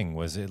whole thing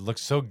was it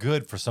looks so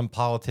good for some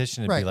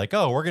politician to be Right. like,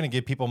 oh, we're going to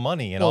give people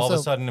money. And Well, all of a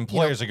so, sudden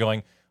employers are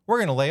going, we're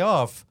going to lay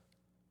off,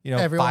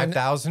 Everyone-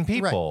 5,000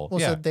 people. Right.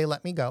 Well, yeah. so they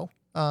let me go.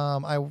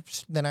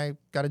 I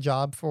got a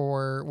job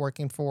for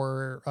working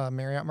for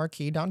Marriott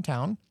Marquis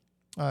downtown.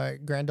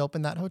 Grand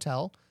opened that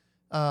hotel.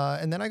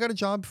 And then I got a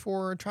job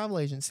for a travel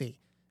agency.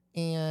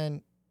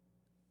 And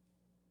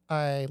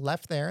I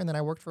left there and then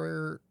I worked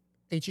for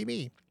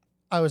HEB.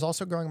 I was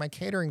also growing my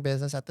catering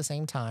business at the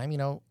same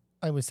time.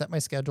 I would set my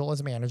schedule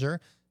as a manager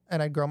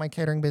and I'd grow my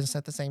catering business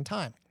at the same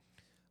time.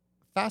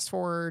 Fast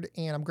forward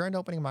and I'm grand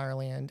opening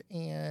Meyerland,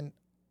 and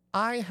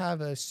I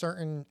have a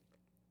certain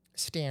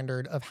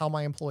standard of how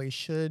my employees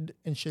should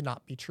and should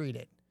not be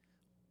treated.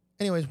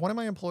 Anyways, one of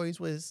my employees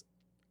was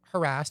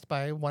harassed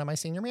by one of my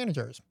senior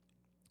managers.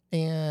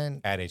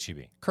 And At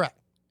HEB. correct.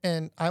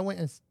 And I went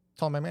and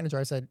told my manager,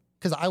 I said,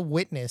 because I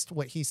witnessed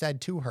what he said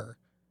to her.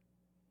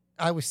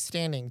 I was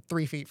standing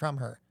 3 feet from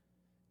her.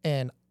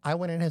 And I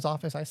went in his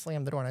office, I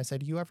slammed the door, and I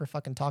said, you ever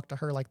fucking talk to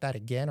her like that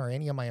again or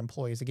any of my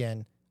employees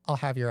again, I'll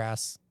have your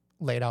ass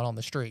laid out on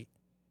the street.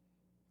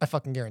 I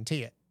fucking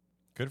guarantee it.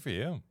 Good for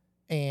you.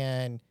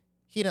 And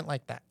he didn't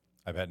like that.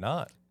 I bet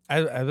not.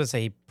 I would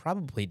say he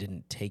probably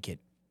didn't take it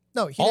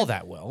No, he all didn't.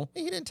 that well.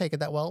 He didn't take it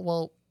that well.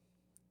 Well,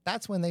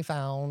 that's when they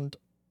found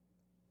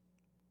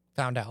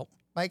out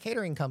my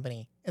catering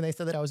company, and they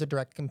said that I was a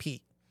direct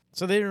compete.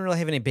 So they didn't really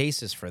have any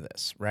basis for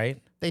this, right?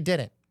 They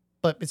didn't,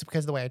 but it's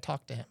because of the way I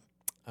talked to him.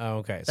 Oh,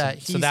 okay. But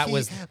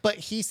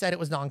he said it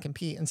was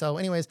non-compete, and so,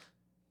 anyways,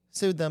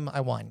 sued them.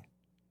 I won.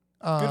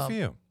 Good for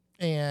you.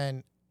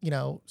 And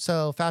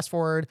so fast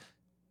forward,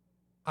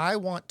 I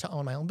want to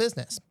own my own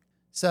business.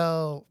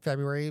 So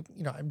February,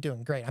 I'm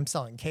doing great. I'm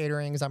selling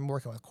caterings. I'm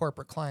working with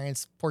corporate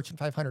clients, Fortune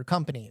 500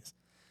 companies.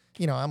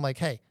 I'm like,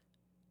 hey,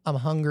 I'm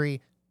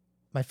hungry.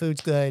 My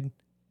food's good.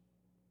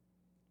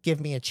 Give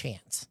me a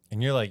chance.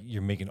 And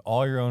you're making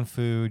all your own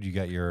food. You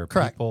got your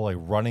Correct. people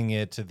running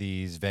it to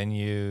these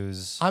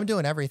venues. I'm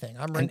doing everything.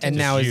 I'm renting. And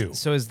now you.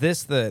 is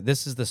this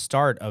the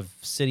start of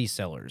City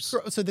Cellars?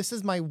 So this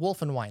is my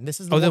Wolf and Wine.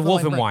 This is The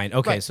Wolf and brand. Wine.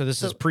 Okay, Right. so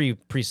this is pre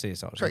City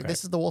Cellars. Right. Okay.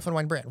 This is the Wolf and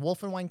Wine brand.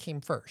 Wolf and Wine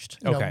came first.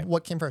 Okay.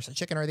 What came first, the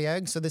chicken or the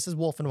egg? So this is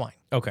Wolf and Wine.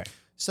 Okay.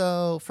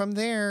 So from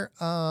there,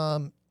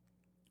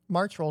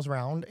 March rolls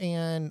around,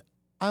 and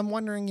I'm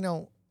wondering,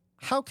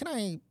 how can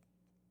I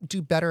do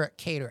better at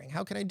catering?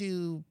 How can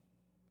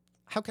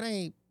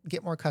I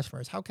get more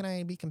customers? How can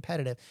I be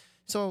competitive?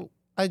 So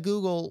I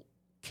Google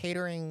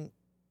catering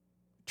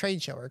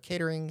trade show or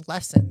catering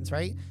lessons,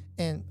 right?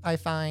 And I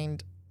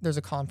find there's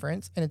a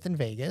conference, and it's in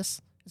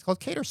Vegas. It's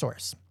called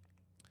CaterSource.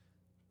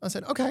 I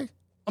said, okay,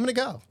 I'm going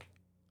to go.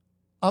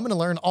 I'm going to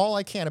learn all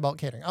I can about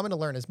catering. I'm going to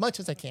learn as much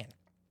as I can.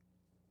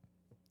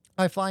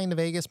 I fly into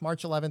Vegas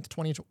March 11th,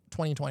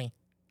 2020.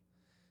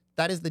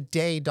 That is the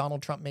day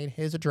Donald Trump made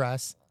his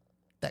address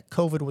that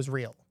COVID was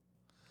real.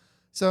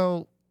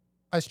 So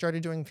I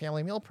started doing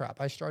family meal prep.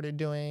 I started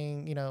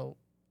doing,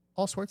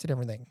 all sorts of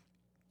different things.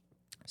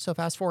 So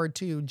fast forward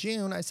to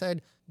June, I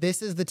said,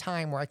 this is the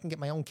time where I can get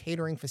my own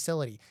catering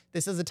facility.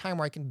 This is the time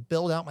where I can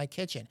build out my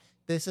kitchen.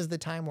 This is the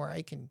time where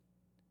I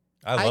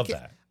love can,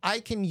 that. I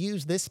can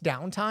use this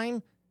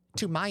downtime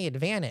to my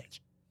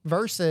advantage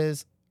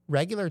versus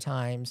regular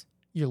times.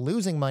 You're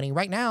losing money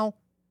right now.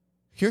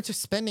 You're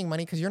just spending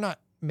money because you're not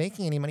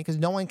making any money because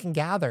no one can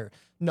gather.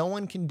 No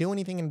one can do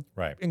anything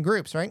in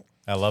groups, right?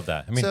 I love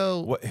that. I mean,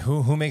 So-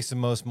 who makes the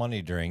most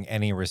money during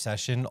any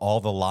recession?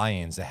 All the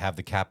lions that have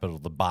the capital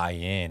to buy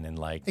in and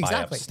buy up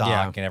Exactly. stock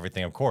Yeah. and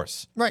everything, of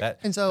course. Right.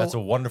 And so that's a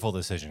wonderful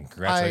decision.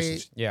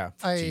 Congratulations Yeah.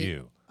 to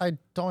you. I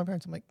told my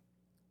parents, I'm like,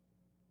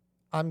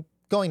 I'm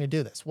going to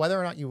do this, whether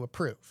or not you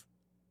approve.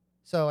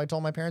 So I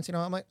told my parents,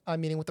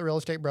 I'm meeting with the real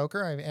estate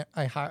broker.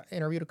 I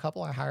interviewed a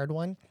couple. I hired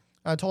one.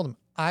 I told them,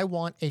 I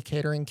want a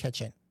catering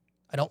kitchen.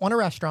 I don't want a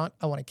restaurant.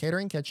 I want a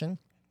catering kitchen.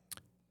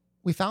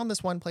 We found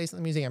this one place in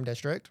the museum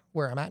district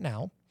where I'm at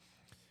now.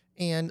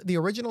 And the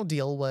original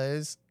deal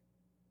was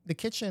the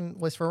kitchen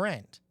was for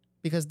rent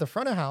because the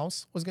front of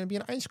house was going to be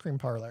an ice cream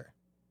parlor.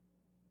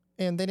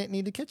 And they didn't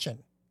need the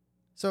kitchen.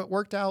 So it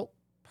worked out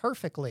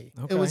perfectly.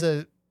 Okay.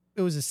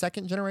 It was a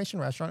second generation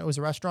restaurant. It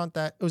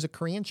was a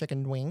Korean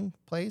chicken wing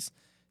place.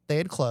 They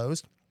had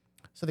closed.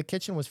 So the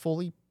kitchen was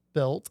fully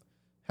built,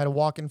 had a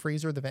walk-in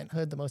freezer, the vent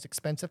hood, the most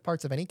expensive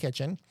parts of any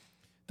kitchen.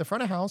 The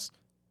front of house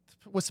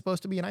was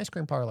supposed to be an ice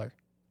cream parlor.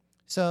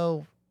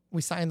 So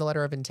We sign the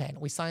letter of intent.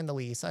 We sign the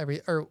lease.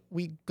 Or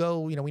we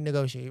go, we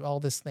negotiate all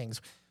these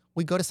things.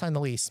 We go to sign the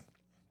lease.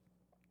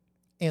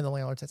 And the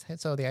landlord says, hey,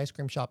 so the ice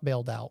cream shop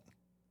bailed out.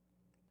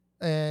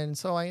 And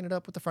so I ended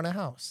up with the front of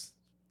house,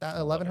 that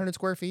 1,100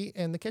 square feet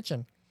in the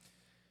kitchen.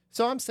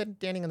 So I'm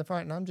standing in the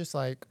front and I'm just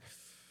like,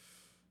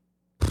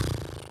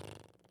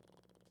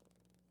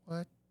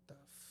 what the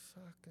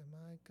fuck am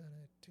I going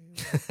to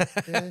do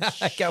with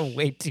this? I got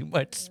way too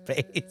much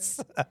space.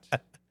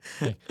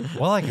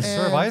 Well, I can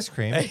serve And- ice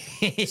cream.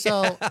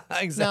 So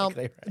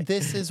exactly now, right.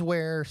 this is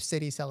where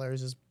City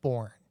Cellars is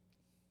born.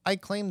 I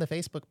claimed the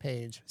Facebook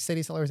page,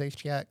 City Cellars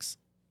HTX,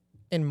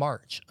 in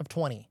March of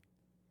 20.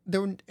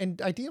 And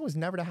the idea was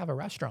never to have a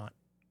restaurant.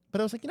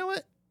 But I was like, you know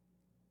what?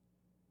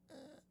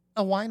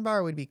 A wine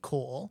bar would be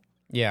cool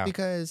Yeah.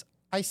 because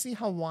I see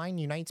how wine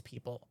unites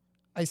people.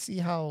 I see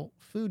how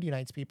food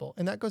unites people.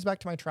 And that goes back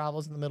to my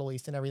travels in the Middle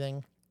East and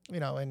everything,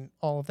 and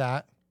all of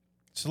that.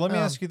 So let me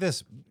ask you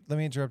this. Let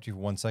me interrupt you for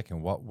 1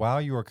 second.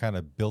 While you are kind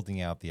of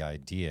building out the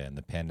idea and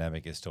the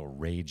pandemic is still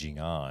raging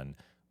on,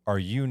 are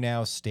you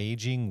now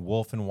staging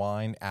Wolf and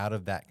Wine out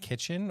of that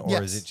kitchen,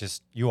 or is Yes. it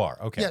just you are?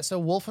 Okay. Yeah, so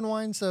Wolf and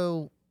Wine,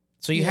 So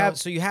you you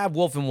have know-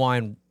 Wolf and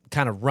Wine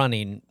kind of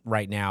running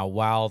right now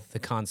while the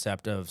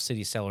concept of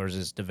City Cellars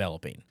is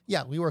developing.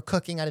 yeah, we were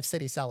cooking out of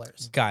City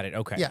Cellars. Got it.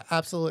 Okay. Yeah,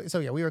 absolutely. So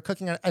yeah, we were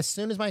cooking as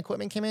soon as my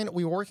equipment came in.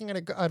 We were working out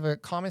of a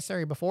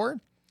commissary before,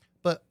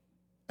 but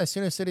as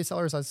soon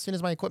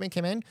as my equipment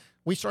came in,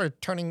 we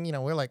started turning. We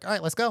were like, all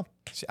right, let's go.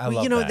 I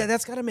love Well, that.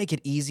 that's got to make it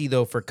easy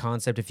though for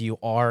concept. If you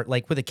are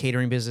like with a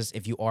catering business,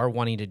 if you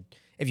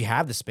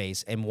have the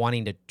space and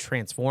wanting to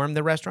transform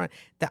the restaurant,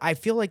 that I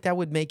feel like that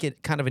would make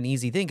it kind of an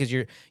easy thing because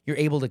you're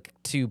able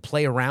to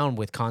play around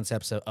with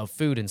concepts of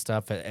food and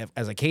stuff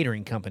as a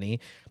catering company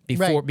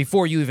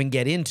before you even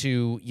get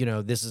into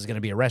this is going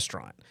to be a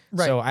restaurant.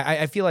 Right. So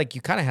I feel like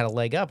you kind of had a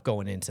leg up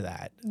going into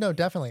that. No,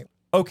 definitely.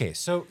 Okay,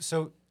 so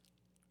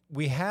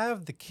we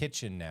have the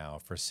kitchen now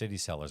for City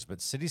Cellars, but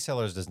City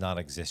Cellars does not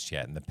exist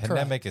yet, and the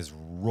pandemic is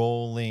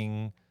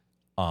rolling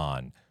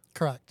on.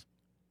 Correct.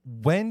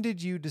 When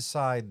did you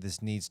decide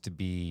this needs to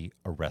be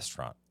a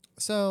restaurant?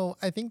 So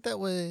I think that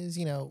was,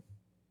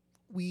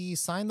 we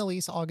signed the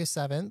lease August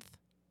 7th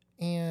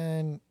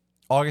and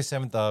August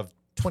 7th of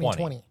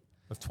 2020.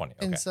 Of 20.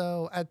 Okay. And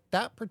so at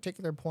that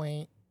particular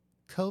point,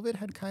 COVID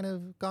had kind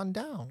of gone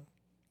down.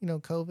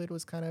 COVID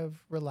was kind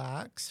of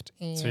relaxed.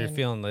 And So you're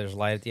feeling there's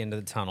light at the end of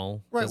the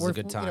tunnel. right, This is we're, a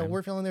good time.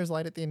 we're feeling there's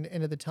light at the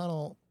end of the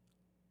tunnel.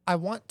 I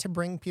want to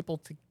bring people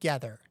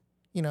together,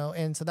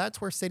 and so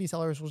that's where City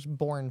Cellars was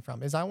born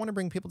from, is I want to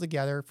bring people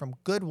together from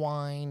good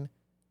wine,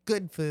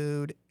 good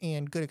food,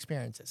 and good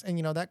experiences. And,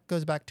 that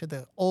goes back to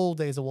the old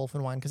days of Wolf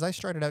and Wine, because I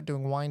started out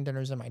doing wine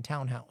dinners in my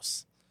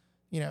townhouse.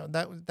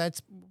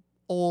 That's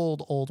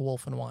old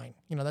Wolf and Wine.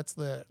 That's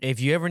the, If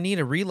you ever need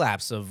a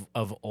relapse of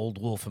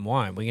old Wolf and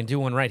Wine, we can do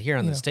one right here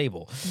on this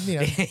table. you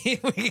know,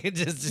 we can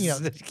just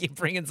keep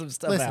bringing some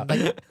stuff listen, out.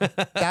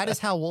 like, that is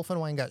how Wolf and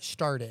Wine got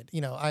started.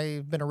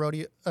 I've been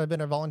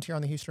a volunteer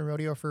on the Houston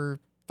Rodeo for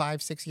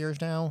 5-6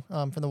 years now,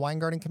 from the Wine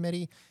Garden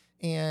Committee,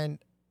 and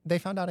they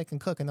found out I can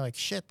cook, and they're like,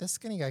 shit, this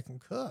skinny guy can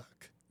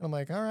cook. And I'm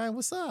like, all right,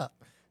 what's up?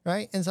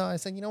 Right. And so I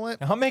said, you know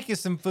what? I'll make you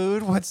some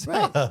food. What's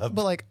Right. up?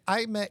 But like,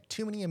 I met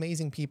too many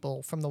amazing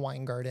people from the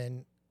Wine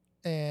Garden,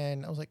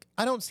 and I was like,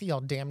 I don't see y'all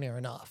damn near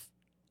enough,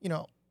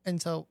 and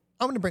so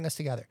I'm going to bring us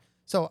together.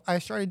 So I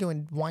started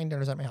doing wine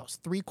dinners at my house,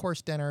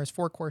 3-course dinners,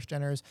 4-course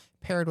dinners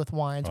paired with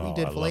wines. We Oh,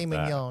 did I filet love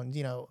that. mignon, and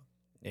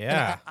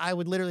Yeah. I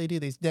would literally do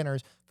these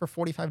dinners for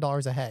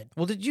 $45 a head.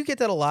 Well, did you get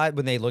that a lot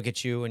when they look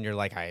at you and you're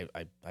like, I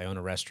own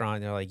a restaurant?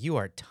 And they're like, you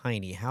are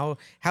tiny. How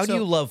do So-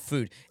 you love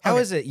food? How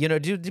okay. is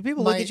it? Do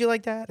people look My- at you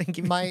like that? And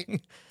give you-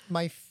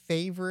 My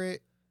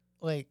favorite,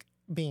 like,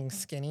 being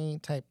skinny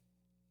type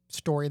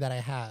story that I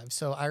have.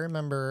 So I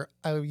remember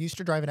I used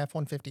to drive an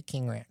F-150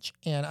 King Ranch,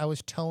 and I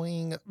was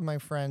towing my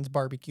friend's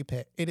barbecue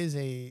pit. It is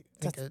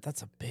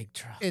that's a big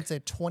truck. it's a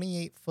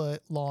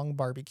 28-foot long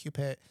barbecue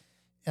pit.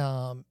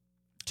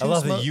 I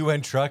love the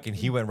UN truck, and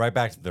he went right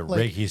back to the Like-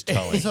 rig he's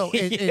towing. So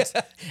it's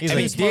He's I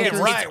like, mean, damn it's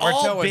right, we're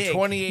all towing big.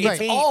 28 Right.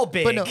 feet. all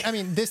big. But no, I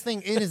mean, this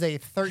thing, it is a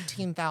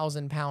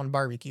 13,000-pound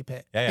barbecue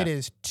pit. Yeah, yeah. It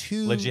is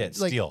Legit,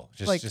 steel.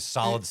 Just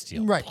solid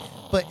steel. Right.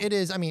 But it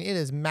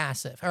is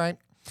massive. All right.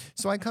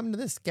 So I come to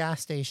this gas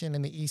station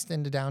in the east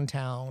end of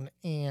downtown,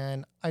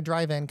 and I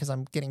drive in because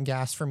I'm getting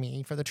gas for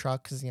me for the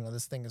truck, because,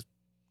 this thing is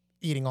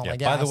eating all Yeah, my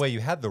gas. by the way, you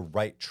had the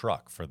right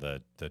truck for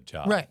the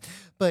job. Right.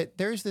 But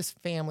there's this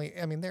family.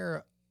 I mean,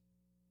 they're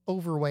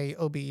overweight,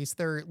 obese.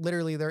 They're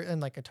in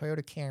like a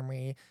Toyota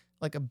Camry,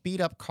 like a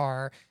beat up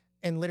car.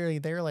 And literally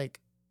they're like,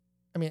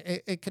 I mean,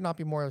 it could not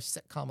be more of a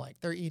sitcom. Like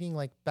they're eating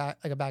like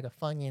a bag of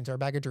Funyuns or a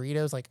bag of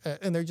Doritos. Like,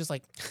 and they're just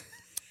like,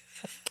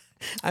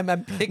 I'm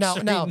picturing now,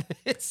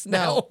 this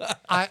no,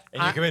 now.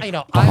 And you come in,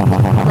 right.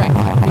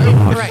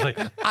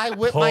 I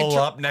whip my Pull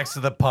up next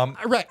to the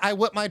pump. right. I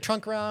whip my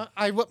trunk around.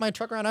 I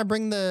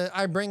bring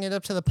it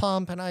up to the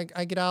pump, and I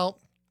get out,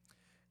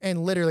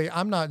 and literally,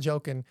 I'm not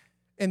joking,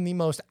 in the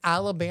most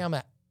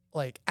Alabama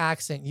like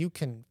accent you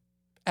can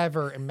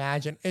ever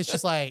imagine. It's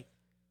just like,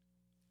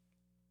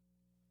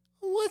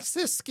 what's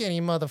this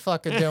skinny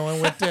motherfucker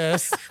doing with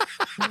this?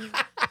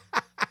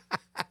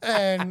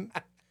 And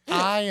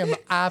I am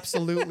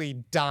absolutely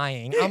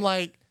dying. I'm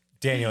like,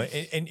 Daniel,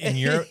 in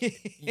your,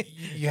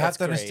 you have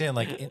to understand,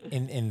 like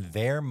in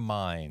their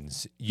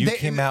minds, you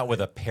came out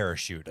with a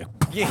parachute, like,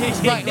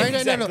 right, no.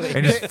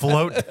 and just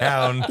float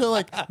down. They're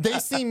like, they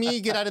see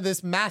me get out of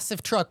this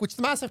massive truck, which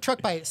the massive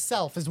truck by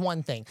itself is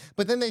one thing,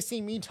 but then they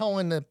see me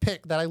towing the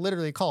pick that I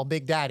literally call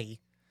Big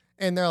Daddy,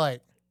 and they're like,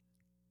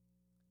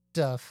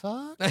 the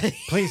fuck?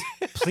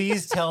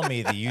 Please tell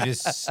me that you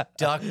just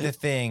stuck the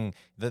thing,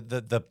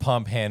 the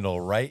pump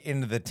handle right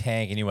into the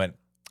tank, and you went,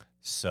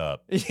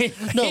 sup. No,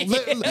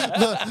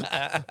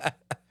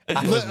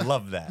 I would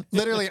love that.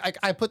 literally,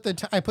 I put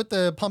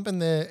the pump in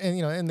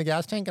the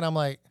gas tank, and I'm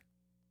like,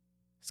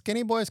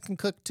 skinny boys can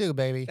cook too,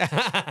 baby.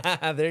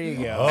 There you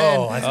go.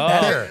 Oh, that's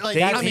better. like,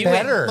 Dave, I mean, he,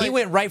 better. Went, he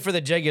went right for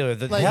the jugular.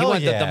 He hell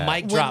went the yeah.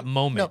 mic drop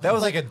moment. That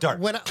was like a dart.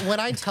 When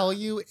I tell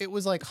you, it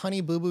was like Honey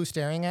Boo Boo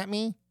staring at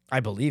me. I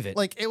believe it.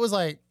 Like it was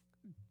like,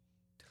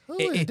 who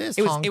is this?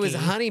 It was honky?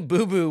 Honey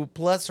Boo Boo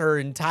plus her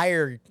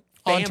entire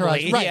family,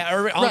 Entourage, right, yeah,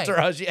 or right.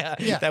 entourage, yeah,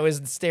 Yeah. that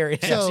was staring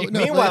at So, you. no,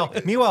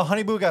 Meanwhile,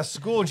 Honey Boo got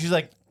school, and she's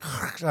like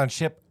on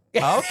ship.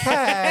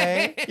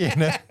 Okay, you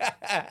know.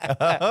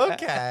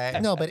 Okay.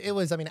 No, but it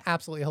was, I mean,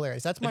 absolutely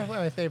hilarious. That's my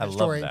favorite I love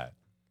story. that.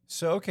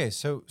 So okay,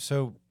 so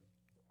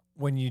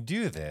when you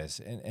do this,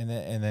 and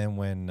then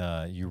when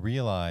you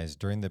realize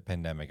during the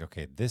pandemic,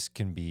 okay, this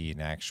can be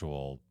an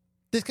actual.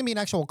 This can be an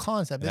actual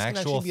concept. This can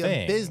actual actually be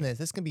thing. a business.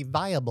 This can be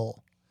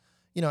viable.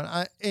 You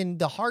know, and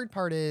the hard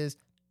part is,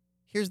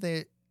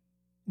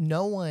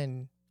 no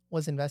one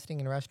was investing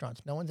in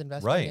restaurants. No one's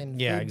investing Right. in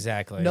Yeah, food.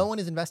 exactly. No one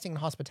is investing in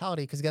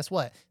hospitality because guess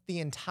what? The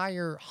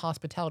entire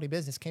hospitality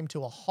business came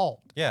to a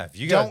halt. Yeah, if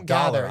you got Don't a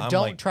dollar, gather. I'm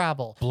Don't like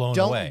travel. blown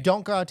don't away.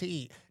 don't go out to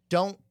eat.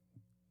 Don't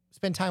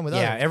spend time with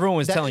Yeah, others. everyone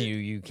was That- telling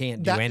you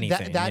can't do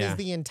anything. That yeah. is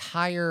the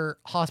entire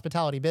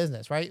hospitality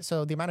business, right?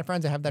 So the amount of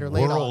friends I have that are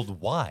laid off.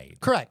 worldwide.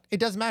 Correct. It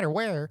doesn't matter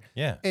where.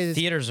 Yeah. Is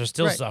Theaters are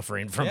still right.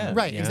 suffering from Yeah.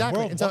 right, yeah.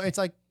 exactly. And so Worldwide. it's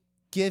like,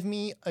 give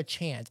me a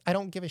chance. I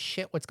don't give a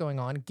shit what's going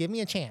on. Give me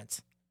a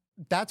chance.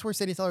 That's where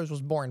City Cellars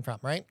was born from,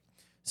 right?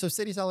 So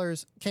City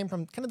Cellars came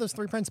from kind of those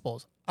three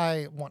principles.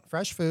 I want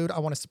fresh food, I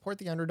want to support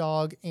the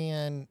underdog,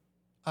 and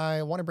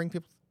I want to bring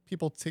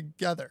people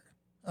together.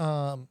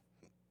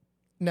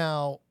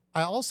 Now,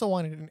 I also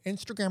wanted an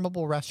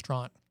Instagrammable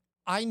restaurant.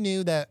 I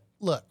knew that,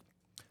 look,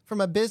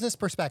 from a business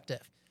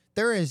perspective,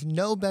 there is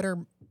no better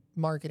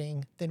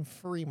marketing than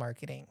free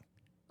marketing.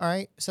 All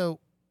right? So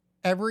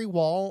every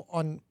wall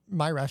on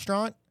my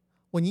restaurant,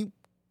 when you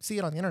see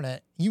it on the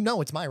internet, you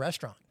know it's my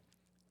restaurant.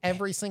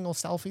 Every single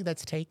selfie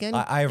that's taken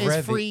I've is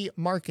read free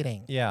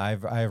marketing. Yeah,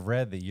 I've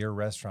read that your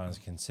restaurant is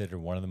considered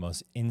one of the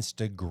most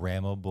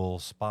Instagrammable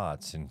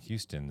spots in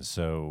Houston.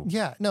 So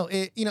Yeah, no,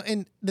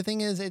 and the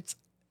thing is,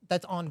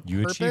 that's on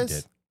You purpose. achieved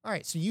it. All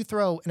right, so you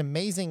throw an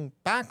amazing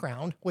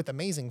background with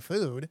amazing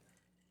food,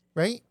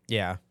 right,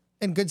 Yeah.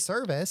 and good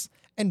service,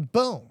 and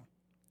boom.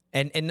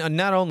 And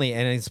not only,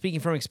 and speaking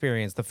from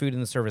experience, the food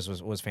and the service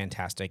was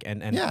fantastic.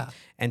 And Yeah.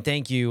 and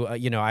thank you.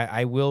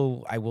 I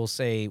will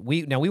say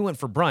we went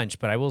for brunch,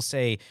 but I will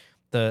say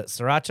the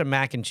sriracha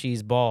mac and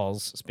cheese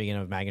balls. Speaking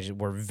of mac and cheese,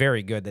 were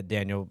very good. That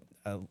Daniel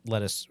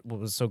was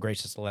so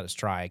gracious to let us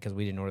try because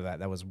we didn't order that.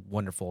 That was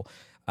wonderful.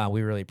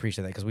 We really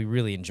appreciate that because we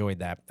really enjoyed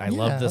that. I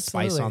love the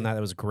spice on absolutely. that.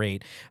 That was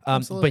great.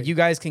 Absolutely. But you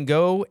guys can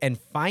go and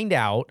find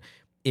out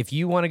if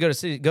you want to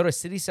go to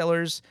City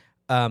Cellars.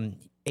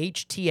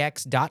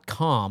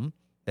 HTX.com.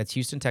 That's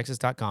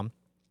HoustonTexas.com.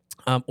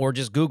 Or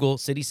just Google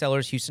City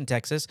Cellars, Houston,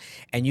 Texas,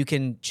 and you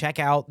can check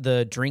out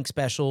the drink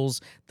specials,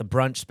 the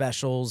brunch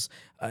specials,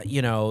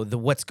 the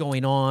what's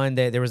going on.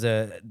 There was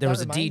a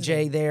reminds DJ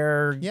me.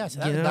 there. Yes,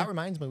 you know? that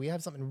reminds me, we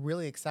have something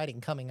really exciting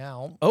coming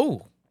out.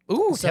 Ooh,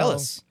 tell So,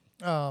 us.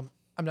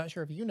 I'm not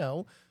sure if you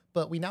know,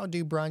 but we now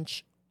do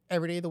brunch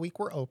every day of the week.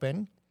 We're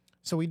open.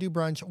 So we do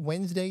brunch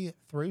Wednesday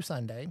through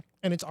Sunday,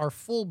 and it's our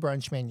full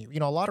brunch menu. You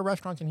know, a lot of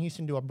restaurants in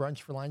Houston do a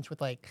brunch for lunch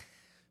with like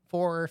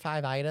 4 or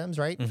 5 items,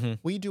 right? Mm-hmm.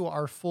 We do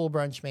our full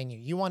brunch menu.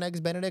 You want eggs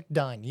Benedict?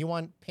 Done. You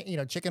want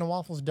chicken and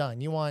waffles? Done.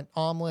 You want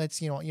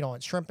omelets? You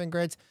want shrimp and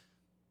grits?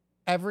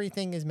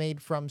 Everything is made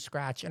from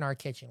scratch in our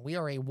kitchen. We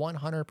are a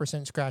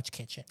 100% scratch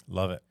kitchen.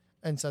 love it.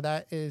 And so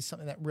that is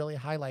something that really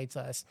highlights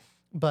us.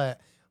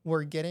 But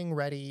we're getting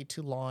ready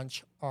to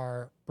launch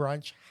our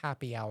brunch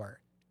happy hour,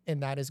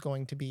 and that is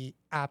going to be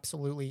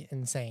absolutely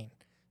insane.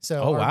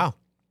 So, Oh, wow.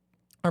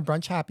 our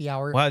brunch happy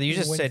hour. Wow, you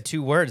just when- said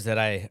 2 words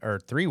or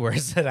 3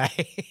 words that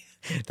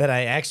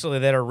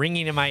that are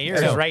ringing in my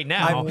ears So, right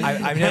now.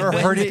 I've never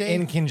heard it Wednesday-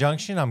 in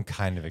conjunction. I'm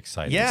kind of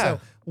excited. Yeah.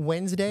 So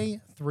Wednesday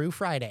through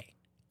Friday,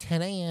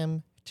 10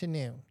 a.m. to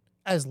noon.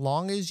 As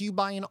long as you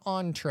buy an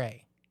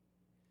entree,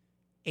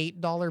 $8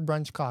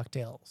 brunch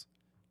cocktails,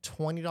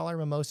 $20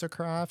 mimosa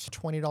carafes,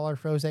 $20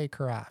 rosé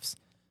carafes,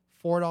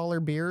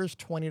 $4 beers,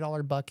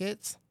 $20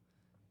 buckets.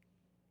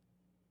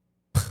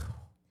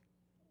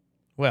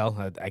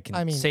 Well, I can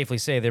I mean- safely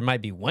say there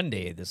might be one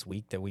day this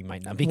week that we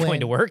might not be When- going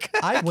to work.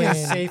 I can When-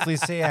 safely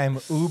say I'm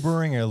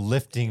Ubering or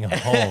lifting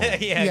home.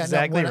 yeah, no,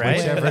 exactly when- right.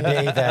 Whichever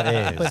day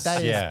that is. But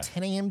that is yeah.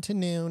 10 a.m. to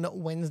noon,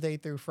 Wednesday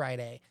through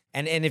Friday.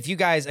 And if you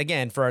guys,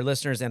 again, for our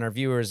listeners and our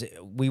viewers,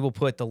 we will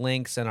put the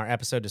links in our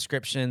episode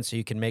description so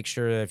you can make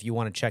sure if you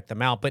want to check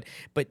them out. But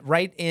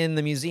right in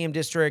the museum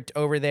district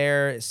over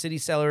there, City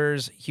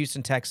Cellars,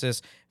 Houston,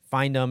 Texas,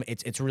 find them.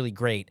 It's really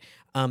great.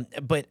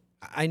 But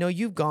I know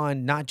you've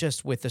gone not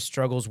just with the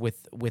struggles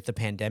with the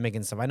pandemic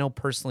and stuff. I know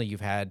personally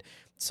you've had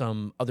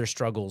some other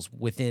struggles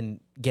within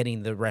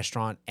getting the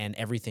restaurant and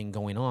everything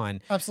going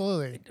on.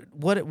 Absolutely.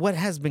 What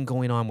has been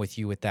going on with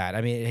you with that?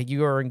 I mean,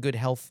 you are in good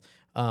health.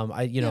 For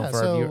our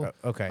viewer,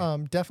 okay.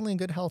 Definitely in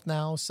good health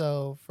now.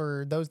 So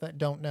for those that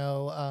don't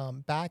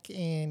know, back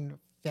in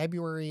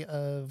February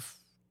of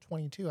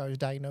 22, I was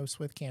diagnosed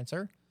with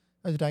cancer.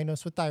 I was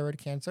diagnosed with thyroid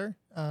cancer.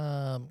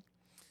 And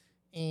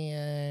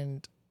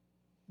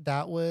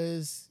that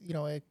was,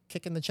 a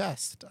kick in the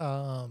chest.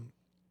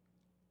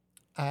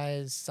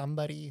 As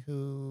somebody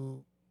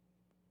who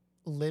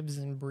lives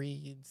and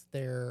breathes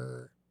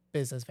their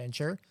business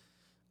venture,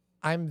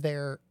 I'm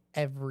there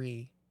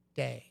every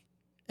day.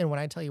 And when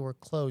I tell you we're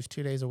closed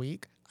 2 days a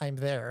week, I'm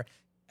there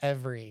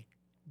every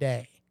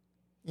day.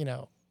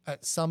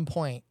 At some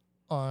point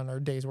on our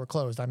days we're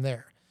closed, I'm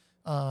there.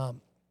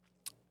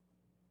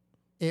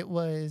 It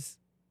was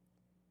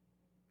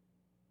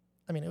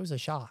a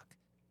shock.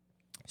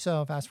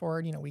 So fast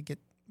forward, we get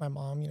my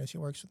mom, she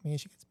works with me.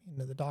 She gets me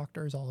into the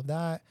doctors, all of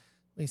that.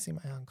 We see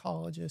my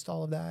oncologist,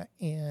 all of that.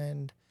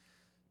 And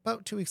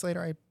about 2 weeks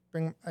later,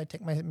 I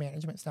take my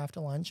management staff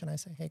to lunch and I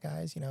say, hey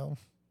guys, y'all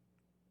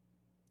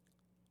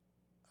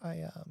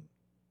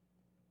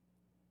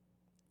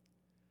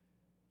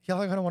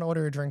are going to want to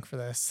order a drink for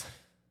this.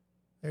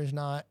 There's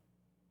not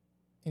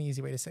an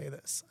easy way to say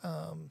this.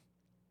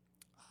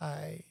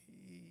 I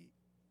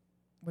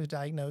was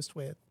diagnosed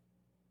with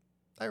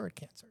thyroid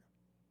cancer.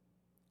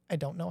 I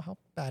don't know how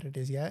bad it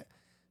is yet.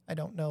 I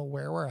don't know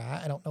where we're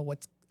at. I don't know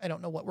what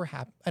we're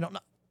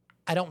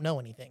I don't know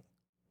anything.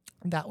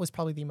 That was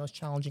probably the most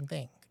challenging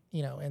thing,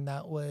 and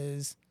that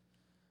was,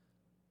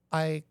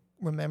 I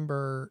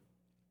remember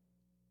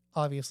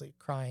obviously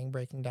crying,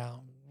 breaking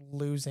down,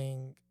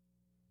 losing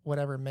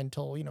whatever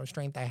mental,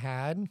 strength I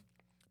had.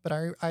 But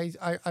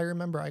I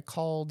remember I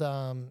called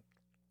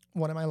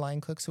one of my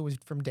line cooks who was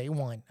from day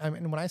one. I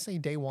mean, when I say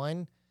day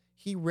one,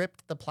 he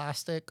ripped the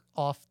plastic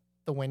off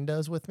the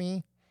windows with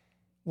me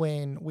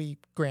when we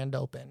grand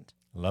opened.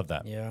 Love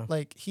that. Yeah.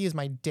 Like, he is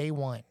my day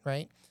one,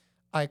 right?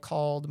 I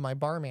called my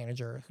bar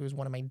manager, who's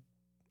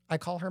I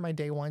call her my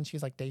day one.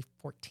 She's like day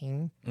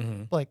 14.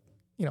 Mm-hmm. Like,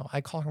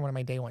 I call her one of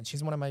my day ones.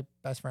 She's one of my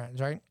best friends,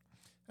 right?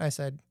 And I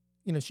said,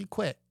 she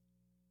quit.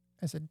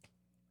 I said,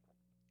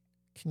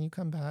 can you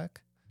come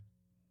back?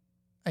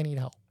 I need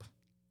help.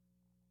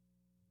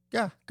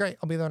 Yeah, great.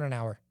 I'll be there in an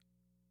hour.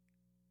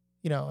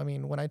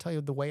 When I tell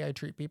you the way I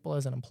treat people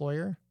as an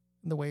employer,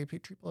 the way I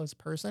treat people as a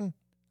person,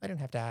 I didn't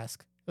have to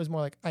ask. It was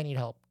more like, I need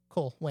help.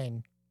 Cool.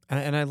 When?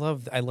 And I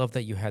love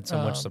that you had so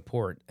much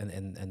support and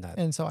that.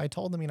 And so I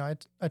told them,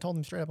 I told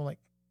them straight up, I'm like,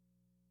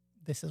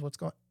 this is what's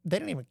going on. They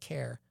didn't even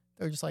care.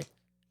 They were just like,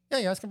 yeah,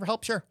 you're asking for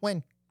help? Sure.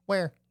 When?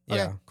 Where? Okay,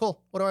 Yeah.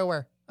 cool. What do I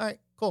wear? All right,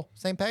 cool.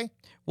 Same pay?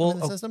 Well, in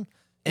the system?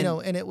 and-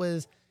 And it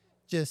was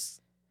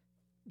just,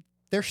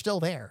 they're still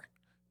there.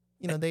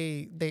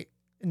 They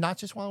not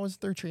just while I was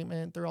through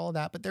treatment, through all of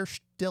that, but they're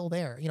still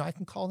there. I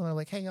can call them and I'm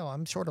like, hey,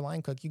 I'm short a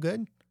line cook. You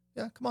good?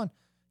 Yeah, come on.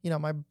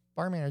 My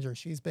bar manager,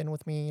 she's been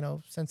with me,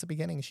 since the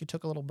beginning. She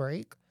took a little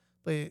break,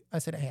 but I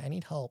said, hey, I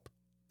need help.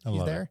 I She's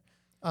love there.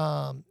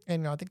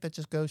 And I think that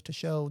just goes to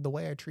show the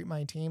way I treat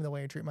my team, the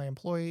way I treat my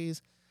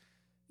employees,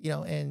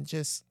 and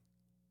just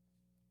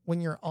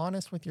when you're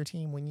honest with your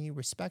team, when you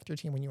respect your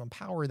team, when you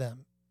empower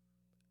them,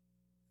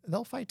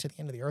 they'll fight to the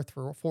end of the earth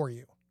for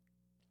you.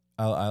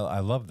 I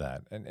love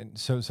that. And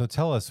so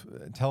tell us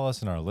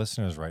and our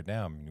listeners right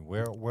now, I mean,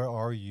 where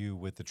are you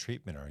with the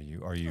treatment? Are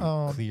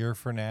you clear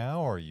for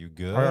now? Are you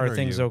good? Are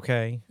things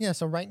okay? Yeah.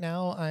 So right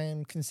now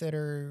I'm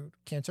considered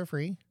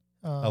cancer-free.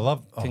 I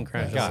love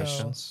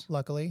Congratulations. So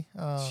luckily,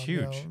 It's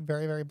huge.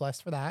 Very, very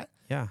blessed for that.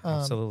 Yeah,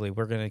 absolutely.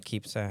 We're going to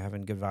keep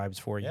having good vibes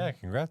for you. Yeah,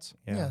 congrats.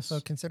 Yeah. Yes.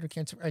 So considered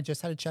cancer. I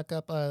just had a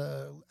checkup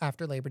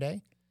after Labor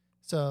Day.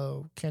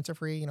 So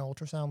cancer-free,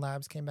 ultrasound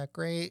labs came back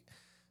great.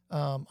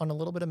 On a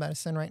little bit of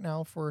medicine right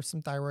now for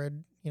some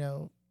thyroid,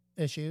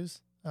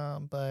 issues.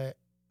 But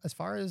as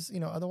far as,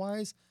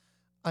 otherwise,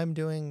 I'm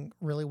doing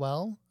really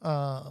well.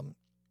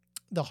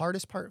 The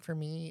hardest part for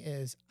me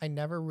is I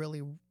never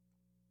really,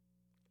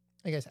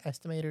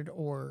 estimated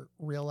or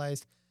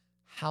realized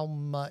how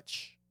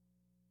much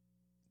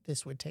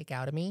this would take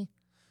out of me.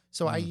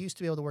 So I used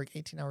to be able to work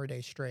 18-hour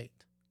days straight.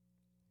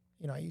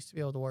 I used to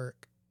be able to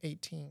work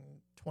 18,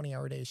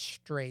 20-hour days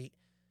straight.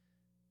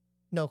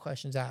 No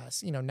questions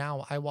asked.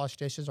 Now I wash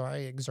dishes or I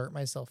exert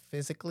myself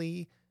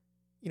physically,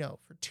 for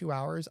 2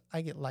 hours.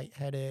 I get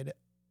lightheaded.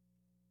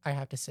 I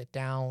have to sit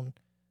down.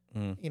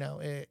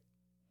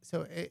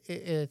 So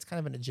it's kind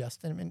of an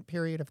adjustment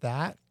period of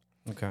that.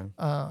 Okay.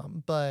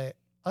 But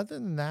other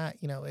than that,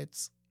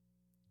 it's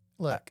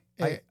look.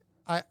 I-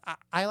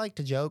 I like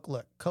to joke.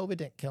 Look, COVID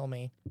didn't kill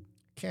me,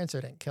 cancer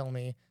didn't kill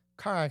me,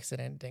 car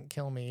accident didn't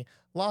kill me,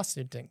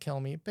 lawsuit didn't kill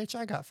me. Bitch,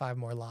 I got 5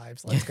 more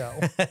lives. Let's go.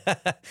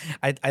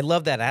 I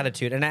love that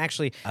attitude, and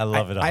actually, I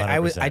love it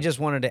 100%. I just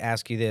wanted to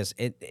ask you this,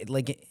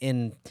 like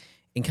in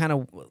kind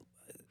of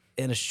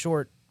in a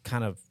short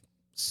kind of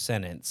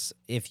sentence,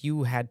 if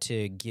you had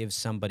to give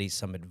somebody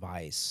some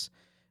advice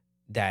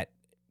that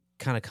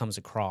kind of comes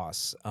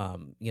across,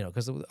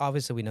 because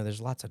obviously we know there's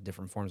lots of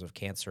different forms of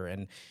cancer,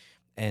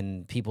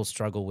 and people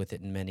struggle with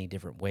it in many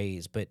different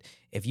ways. But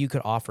if you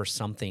could offer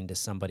something to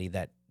somebody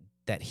that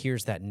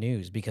hears that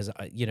news, because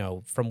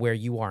from where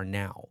you are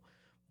now,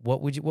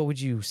 what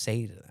would you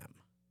say to them?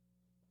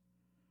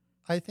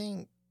 I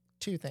think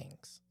 2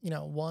 things.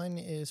 One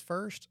is,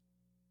 first,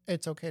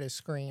 it's okay to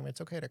scream,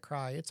 it's okay to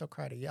cry, it's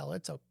okay to yell,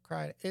 it's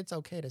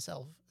okay to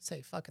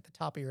say fuck at the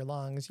top of your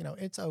lungs.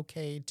 It is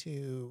okay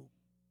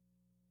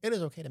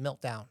to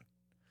melt down.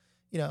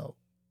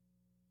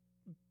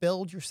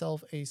 Build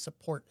yourself a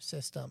support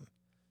system.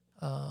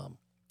 The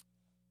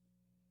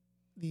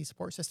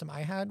support system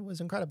I had was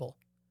incredible.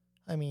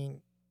 I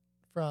mean,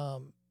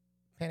 from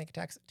panic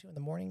attacks at 2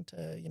 a.m.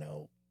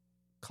 to,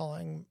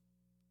 calling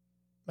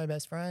my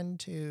best friend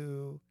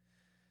to,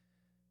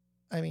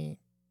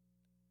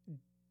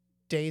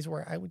 days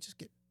where I would just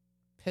get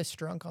pissed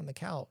drunk on the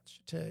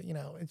couch to,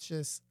 it's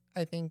just,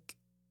 I think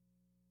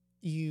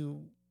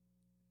you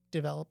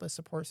develop a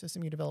support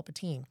system, you develop a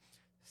team.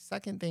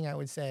 Second thing I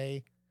would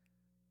say,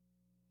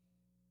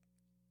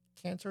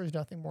 cancer is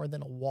nothing more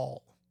than a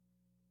wall.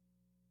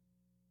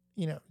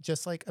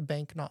 Just like a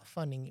bank not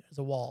funding you is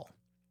a wall.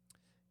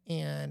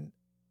 And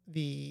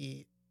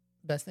the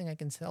best thing I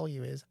can tell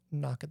you is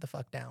knock it the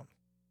fuck down.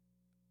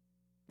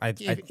 I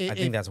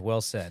think that's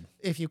well said.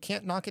 If you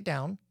can't knock it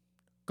down,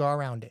 go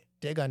around it,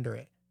 dig under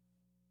it,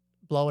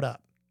 blow it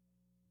up,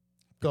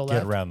 go Get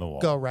left, around the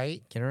wall. go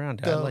right, Get around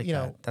it. I Go, like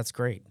that. That's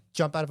great.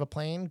 jump out of a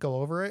plane, go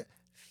over it,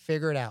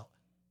 figure it out,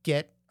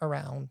 get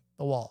around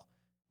the wall.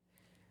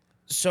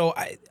 So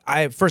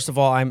I first of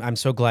all, I'm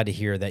so glad to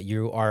hear that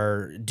you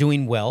are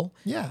doing well.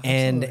 Yeah,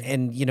 And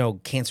absolutely.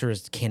 cancer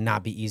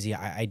cannot be easy.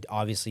 I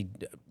obviously,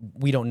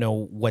 we don't know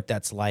what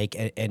that's like,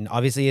 and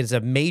obviously it's a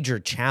major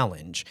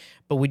challenge.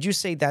 But would you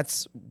say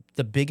that's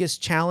the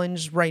biggest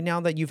challenge right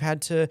now that you've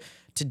had to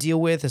deal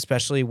with,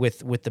 especially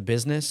with the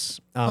business?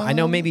 I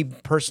know maybe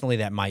personally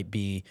that might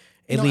be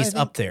at least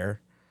up there.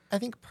 I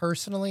think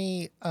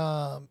personally,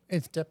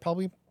 it's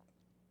probably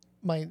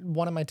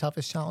one of my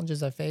toughest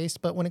challenges I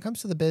faced. But when it comes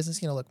to the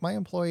business, look, my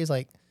employees,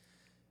 they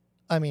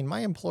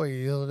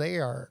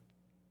are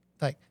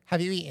like,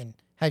 have you eaten?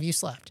 Have you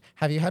slept?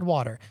 Have you had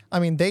water?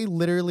 They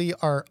literally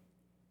are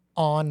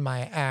on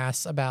my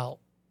ass about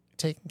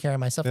taking care of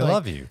myself. They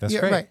love you. That's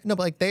great. Right. No,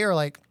 but they are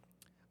like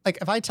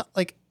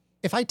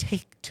if I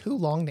take too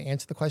long to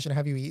answer the question,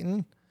 have you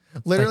eaten?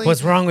 Literally,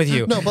 What's wrong with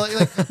you? No, but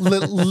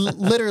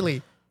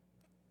literally,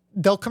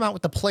 they'll come out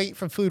with the plate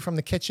for food from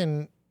the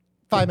kitchen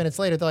 5 minutes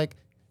later. They're like,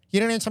 you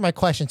didn't answer my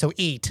question, so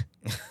eat.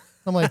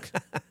 I'm like,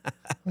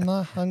 I'm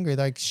not hungry.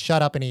 They're like,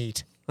 shut up and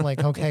eat. I'm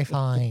like, okay,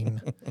 fine.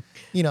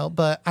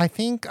 But I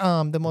think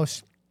the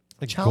most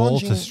The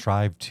challenging goal to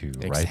strive to,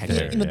 right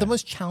Exactly. there. the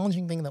most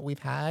challenging thing that we've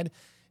had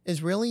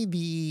is really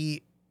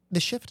the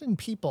shift in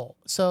people.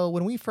 So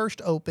when we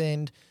first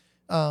opened,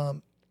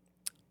 I'll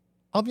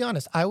be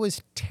honest, I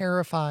was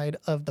terrified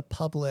of the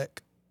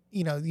public.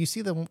 You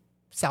see the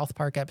South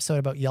Park episode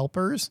about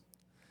Yelpers,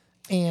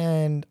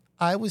 and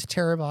I was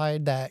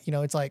terrified that,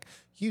 it's like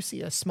you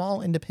see a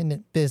small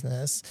independent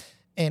business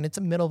and it's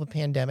the middle of a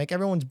pandemic.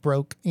 Everyone's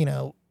broke,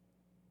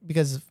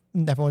 because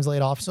everyone's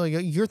laid off. So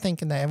you're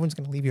thinking that everyone's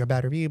going to leave you a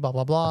bad review, blah,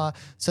 blah, blah,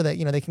 so that,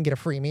 they can get a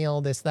free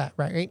meal, this, that,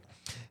 right?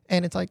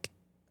 And it's like,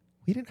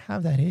 we didn't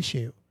have that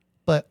issue.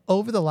 But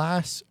over the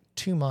last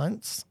 2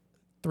 months,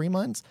 3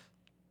 months,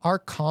 our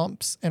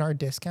comps and our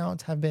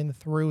discounts have been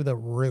through the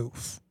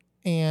roof.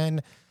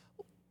 And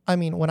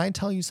when I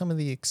tell you some of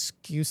the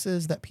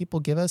excuses that people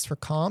give us for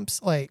comps,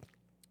 they're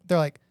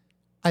like,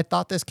 I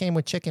thought this came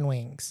with chicken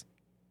wings.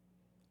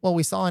 Well,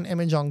 we saw an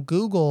image on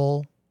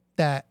Google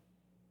that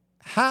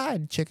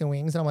had chicken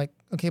wings. And I'm like,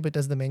 okay, but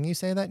does the menu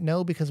say that?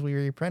 No, because we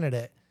reprinted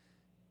it.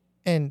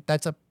 And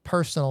that's a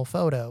personal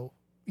photo.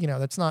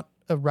 That's not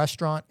a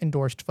restaurant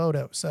endorsed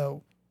photo.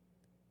 So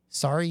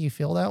sorry you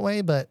feel that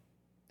way, but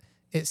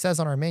it says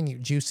on our menu,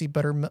 juicy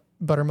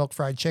buttermilk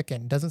fried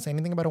chicken. Doesn't say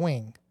anything about a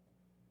wing.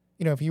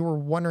 If you were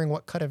wondering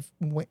what cut of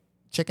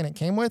chicken it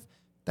came with,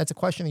 that's a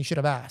question you should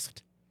have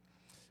asked.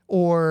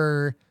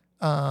 Or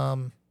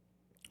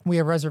we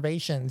have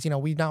reservations.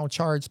 We now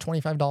charge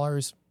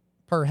 $25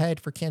 per head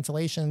for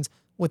cancellations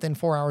within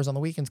 4 hours on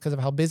the weekends because of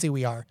how busy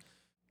we are.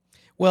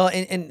 Well,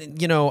 and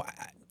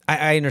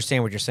I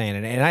understand what you're saying,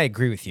 and I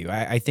agree with you.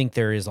 I think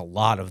there is a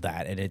lot of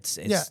that, and it's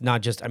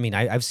not just.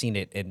 I've seen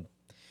it in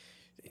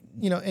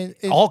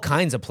all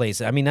kinds of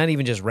places. Not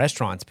even just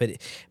restaurants,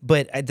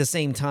 but at the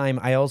same time,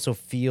 I also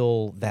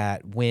feel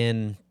that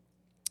when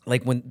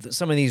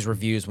some of these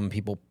reviews, when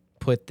people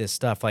put this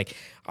stuff. Like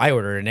I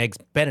ordered an eggs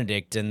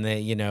Benedict, and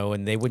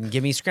they wouldn't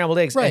give me scrambled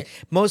eggs. Right.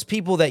 And most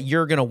people that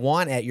you're gonna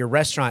want at your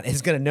restaurant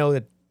is gonna know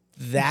that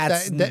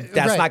that's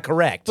right. not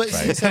correct. But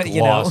Right. so-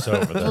 Gloss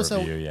over the So-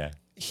 review, yeah.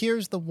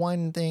 Here's the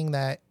one thing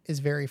that is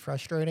very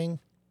frustrating.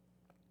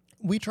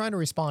 We try to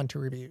respond to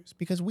reviews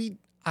because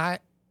I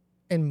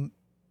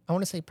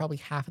want to say probably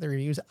half of the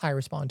reviews I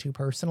respond to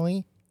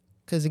personally.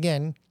 Because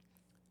again,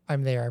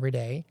 I'm there every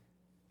day.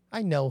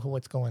 I know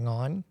what's going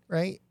on,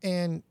 right?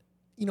 And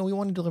we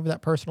want to deliver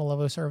that personal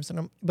level of service.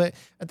 But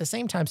at the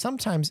same time,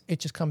 sometimes it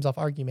just comes off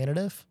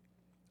argumentative.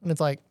 And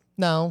it's like,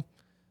 no,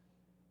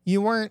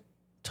 you weren't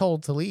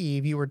told to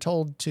leave. You were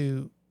told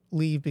to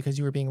leave because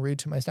you were being rude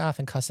to my staff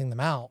and cussing them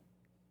out.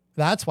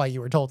 That's why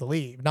you were told to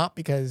leave, not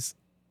because,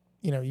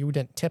 you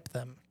didn't tip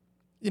them,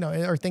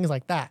 or things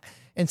like that.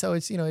 And so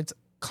it's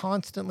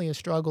constantly a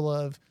struggle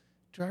of,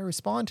 do I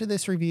respond to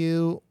this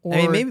review? Or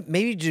I mean,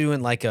 maybe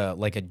doing like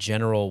a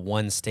general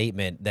one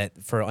statement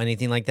that for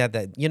anything like that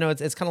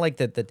it's kind of like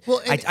that.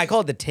 Well, I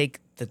call it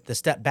the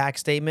step back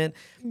statement.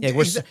 Yeah,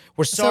 Exa-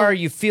 we're so- sorry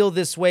you feel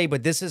this way,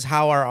 but this is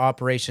how our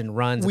operation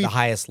runs at the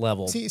highest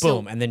level. See, so-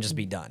 Boom, and then just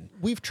be done.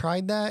 we've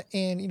tried that.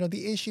 And,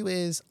 the issue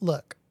is,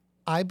 look,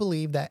 I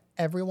believe that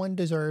everyone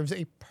deserves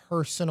a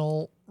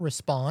personal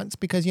response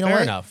because Fair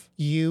what? enough.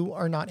 You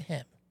are not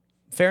him.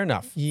 Fair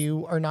enough.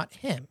 You are not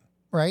him,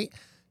 right?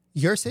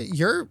 Your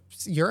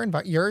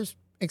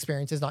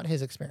experience is not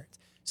his experience.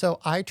 So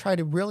I try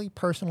to really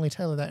personally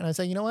tailor that. And I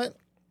say, you know what?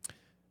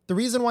 The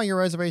reason why your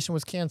reservation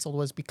was canceled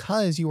was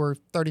because you were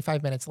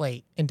 35 minutes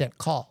late and didn't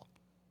call.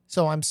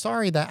 So I'm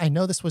sorry that I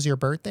know this was your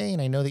birthday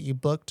and I know that you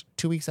booked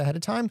 2 weeks ahead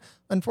of time.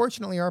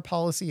 Unfortunately, our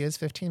policy is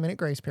 15-minute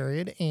grace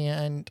period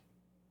and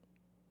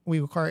we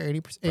require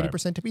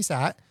 80% to be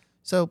sat.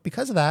 So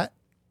because of that,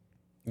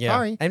 Yeah.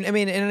 sorry. And I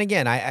mean, and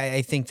again,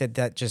 I think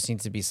that just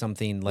needs to be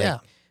something like Yeah.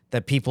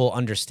 that people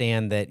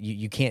understand that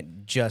you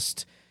can't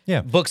just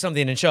Yeah. book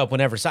something and show up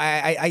whenever. So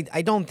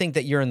I don't think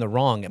that you're in the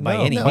wrong by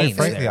any quite means.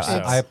 frankly, there, so.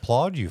 I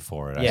applaud you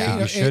for it. I Yeah.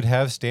 think you should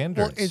have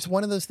standards. Well, it's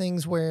one of those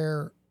things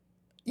where,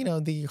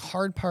 the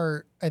hard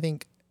part, I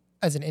think,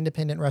 as an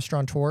independent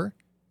restaurateur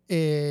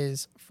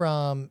is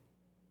from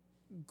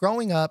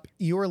growing up,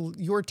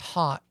 you're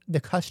taught the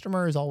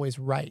customer is always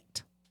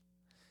right.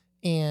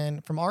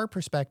 And from our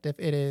perspective,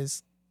 it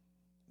is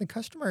the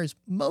customer is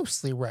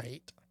mostly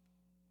right,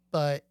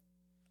 but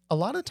a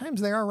lot of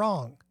times they are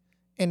wrong.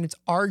 And it's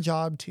our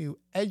job to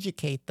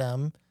educate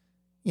them,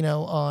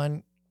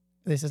 on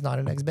this is not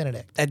an Eggs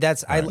Benedict. And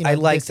that's I You know,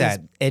 like this that.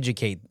 is-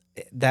 Educate.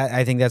 That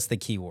I think that's the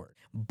key word.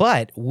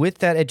 But with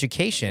that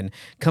education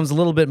comes a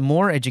little bit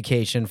more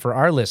education for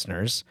our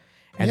listeners,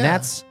 and Yeah.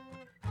 that's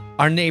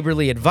our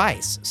neighborly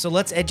advice. So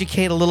let's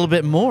educate a little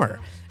bit more.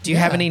 Do you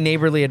have Yeah. any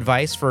neighborly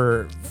advice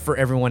for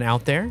everyone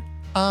out there?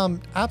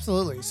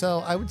 Absolutely. So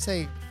I would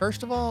say,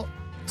 first of all,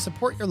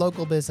 support your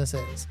local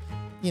businesses.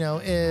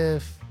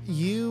 If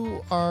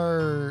you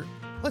are,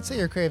 let's say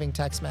you're craving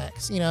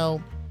Tex-Mex,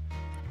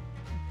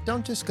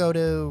 don't just go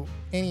to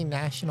any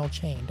national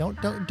chain. Don't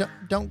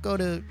go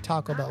to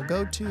Taco Bell.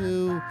 Go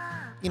to,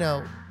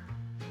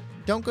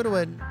 don't go to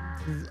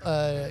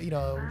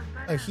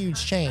a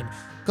huge chain.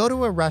 Go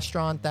to a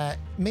restaurant that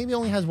maybe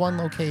only has one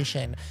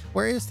location,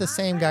 where it's the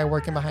same guy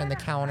working behind the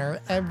counter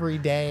every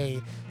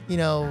day.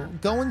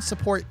 Go and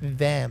support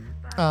them.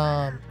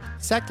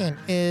 Second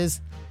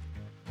is,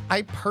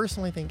 I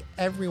personally think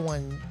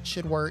everyone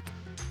should work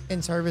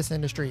in service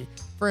industry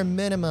for a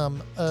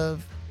minimum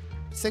of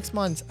 6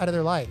 months out of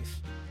their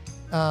life.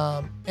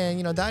 And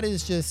that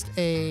is just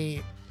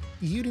you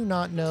do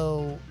not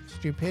know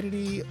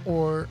stupidity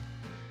or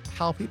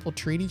how people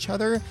treat each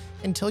other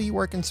until you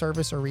work in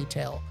service or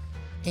retail.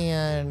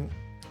 And,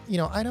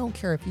 I don't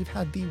care if you've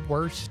had the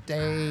worst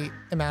day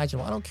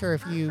imaginable. I don't care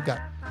if you got,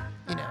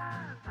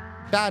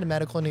 bad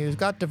medical news,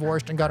 got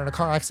divorced and got in a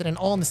car accident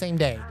all in the same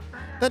day.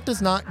 That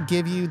does not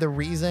give you the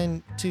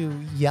reason to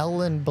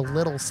yell and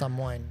belittle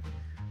someone.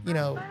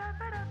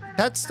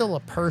 That's still a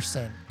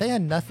person. They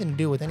had nothing to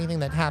do with anything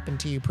that happened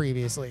to you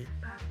previously.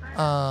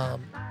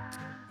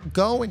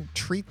 Go and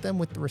treat them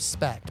with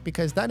respect,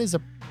 because that is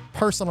a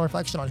personal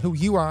reflection on who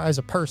you are as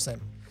a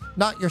person,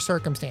 not your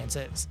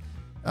circumstances.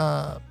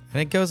 And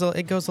that goes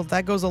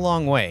a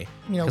long way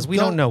because we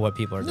don't know what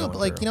people are No, going but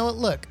like, through. you know what?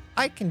 Look,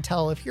 I can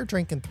tell if you're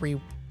drinking 3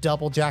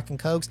 double Jack and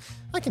Cokes,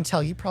 I can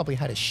tell you probably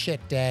had a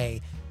shit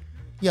day.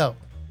 Yo,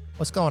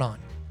 what's going on?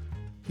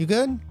 You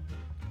good?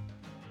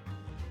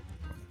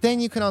 Then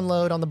you can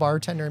unload on the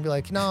bartender and be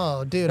like,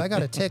 no, dude, I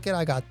got a ticket.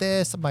 I got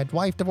this. My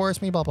wife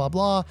divorced me, blah, blah,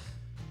 blah.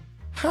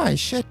 Hi,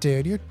 shit,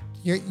 dude.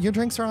 Your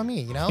drinks are on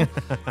me,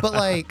 But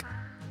like,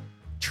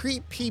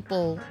 treat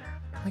people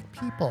like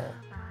people,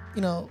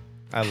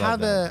 I love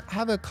that.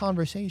 have a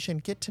conversation,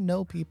 get to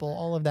know people,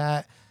 all of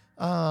that.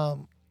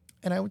 And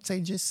I would say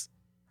just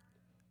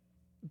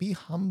be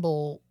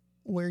humble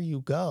where you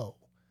go.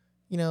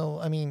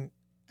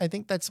 I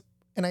think that's,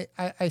 and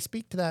I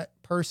speak to that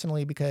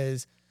personally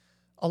because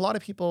a lot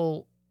of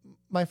people,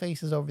 my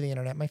face is over the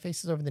internet, my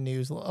face is over the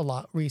news a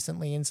lot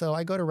recently. And so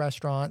I go to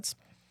restaurants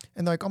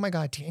and they're like, oh my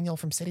God, Daniel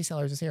from City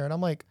Sellers is here. And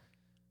I'm like,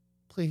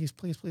 please,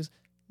 please, please,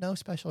 no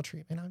special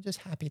treatment. I'm just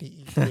happy to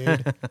eat,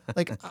 dude.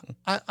 Like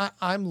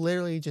I'm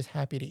literally just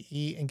happy to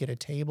eat and get a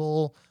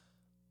table.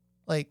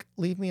 Like,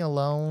 leave me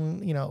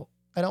alone. You know,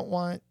 I don't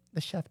want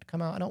the chef to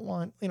come out. I don't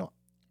want, you know,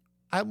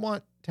 I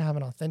want to have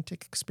an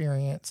authentic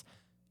experience,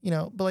 you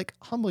know, but like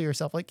humble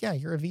yourself. Like, yeah,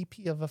 you're a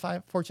VP of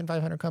a Fortune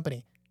 500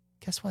 company.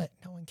 Guess what?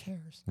 No one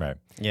cares. Right.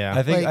 Yeah.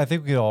 I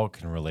think we all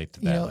can relate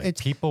to that. You know, Like,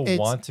 people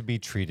want to be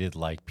treated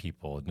like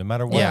people, no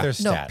matter what Yeah. their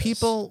status. No,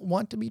 people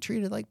want to be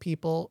treated like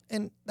people,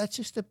 and that's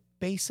just a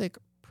basic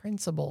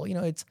principle. You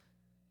know, it's,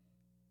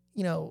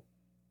 you know,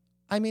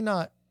 I may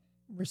not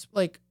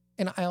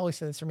and I always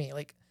say this for me,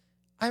 like,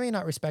 I may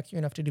not respect you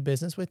enough to do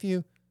business with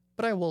you,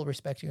 but I will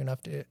respect you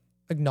enough to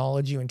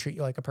acknowledge you and treat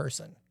you like a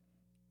person.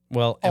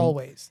 Well,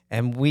 Always.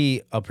 and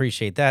we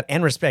appreciate that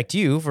and respect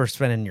you for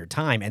spending your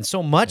time and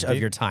so much of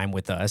your time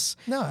with us.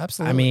 No,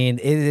 absolutely. I mean,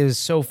 it is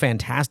so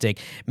fantastic.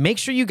 Make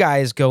sure you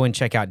guys go and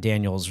check out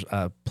Daniel's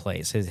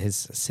place,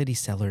 his City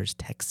Cellars,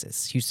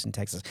 Texas, Houston,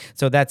 Texas.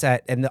 So that's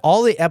and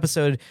all the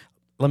episode,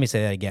 let me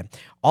say that again.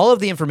 All of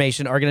the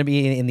information are going to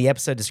be in the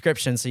episode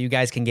description, so you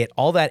guys can get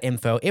all that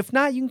info. If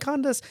not, you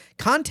can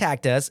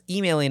contact us,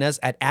 emailing us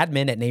at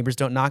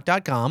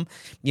admin@neighborsdon'tknock.com,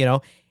 you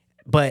know.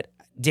 But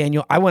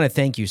Daniel, I want to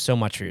thank you so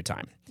much for your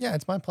time. Yeah,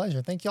 it's my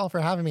pleasure. Thank you all for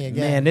having me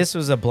again. Man, this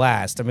was a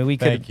blast. I mean, we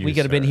could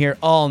have been sir. here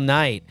all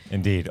night.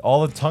 Indeed.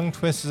 All the tongue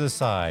twisters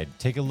aside,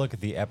 take a look at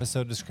the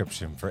episode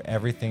description for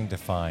everything to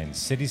find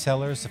City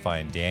Cellars, to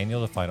find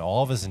Daniel, to find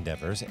all of his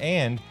endeavors.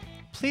 And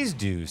please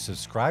do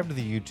subscribe to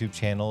the YouTube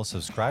channel,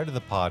 subscribe to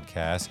the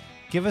podcast,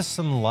 give us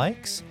some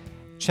likes.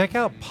 Check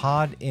out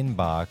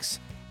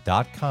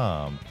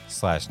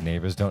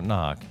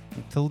podinbox.com/neighborsdon'tknock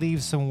to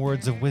leave some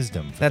words of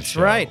wisdom for the That's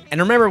show. right. And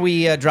remember,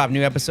 we drop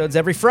new episodes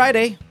every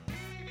Friday.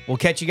 We'll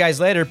catch you guys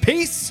later.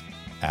 Peace.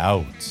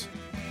 Out.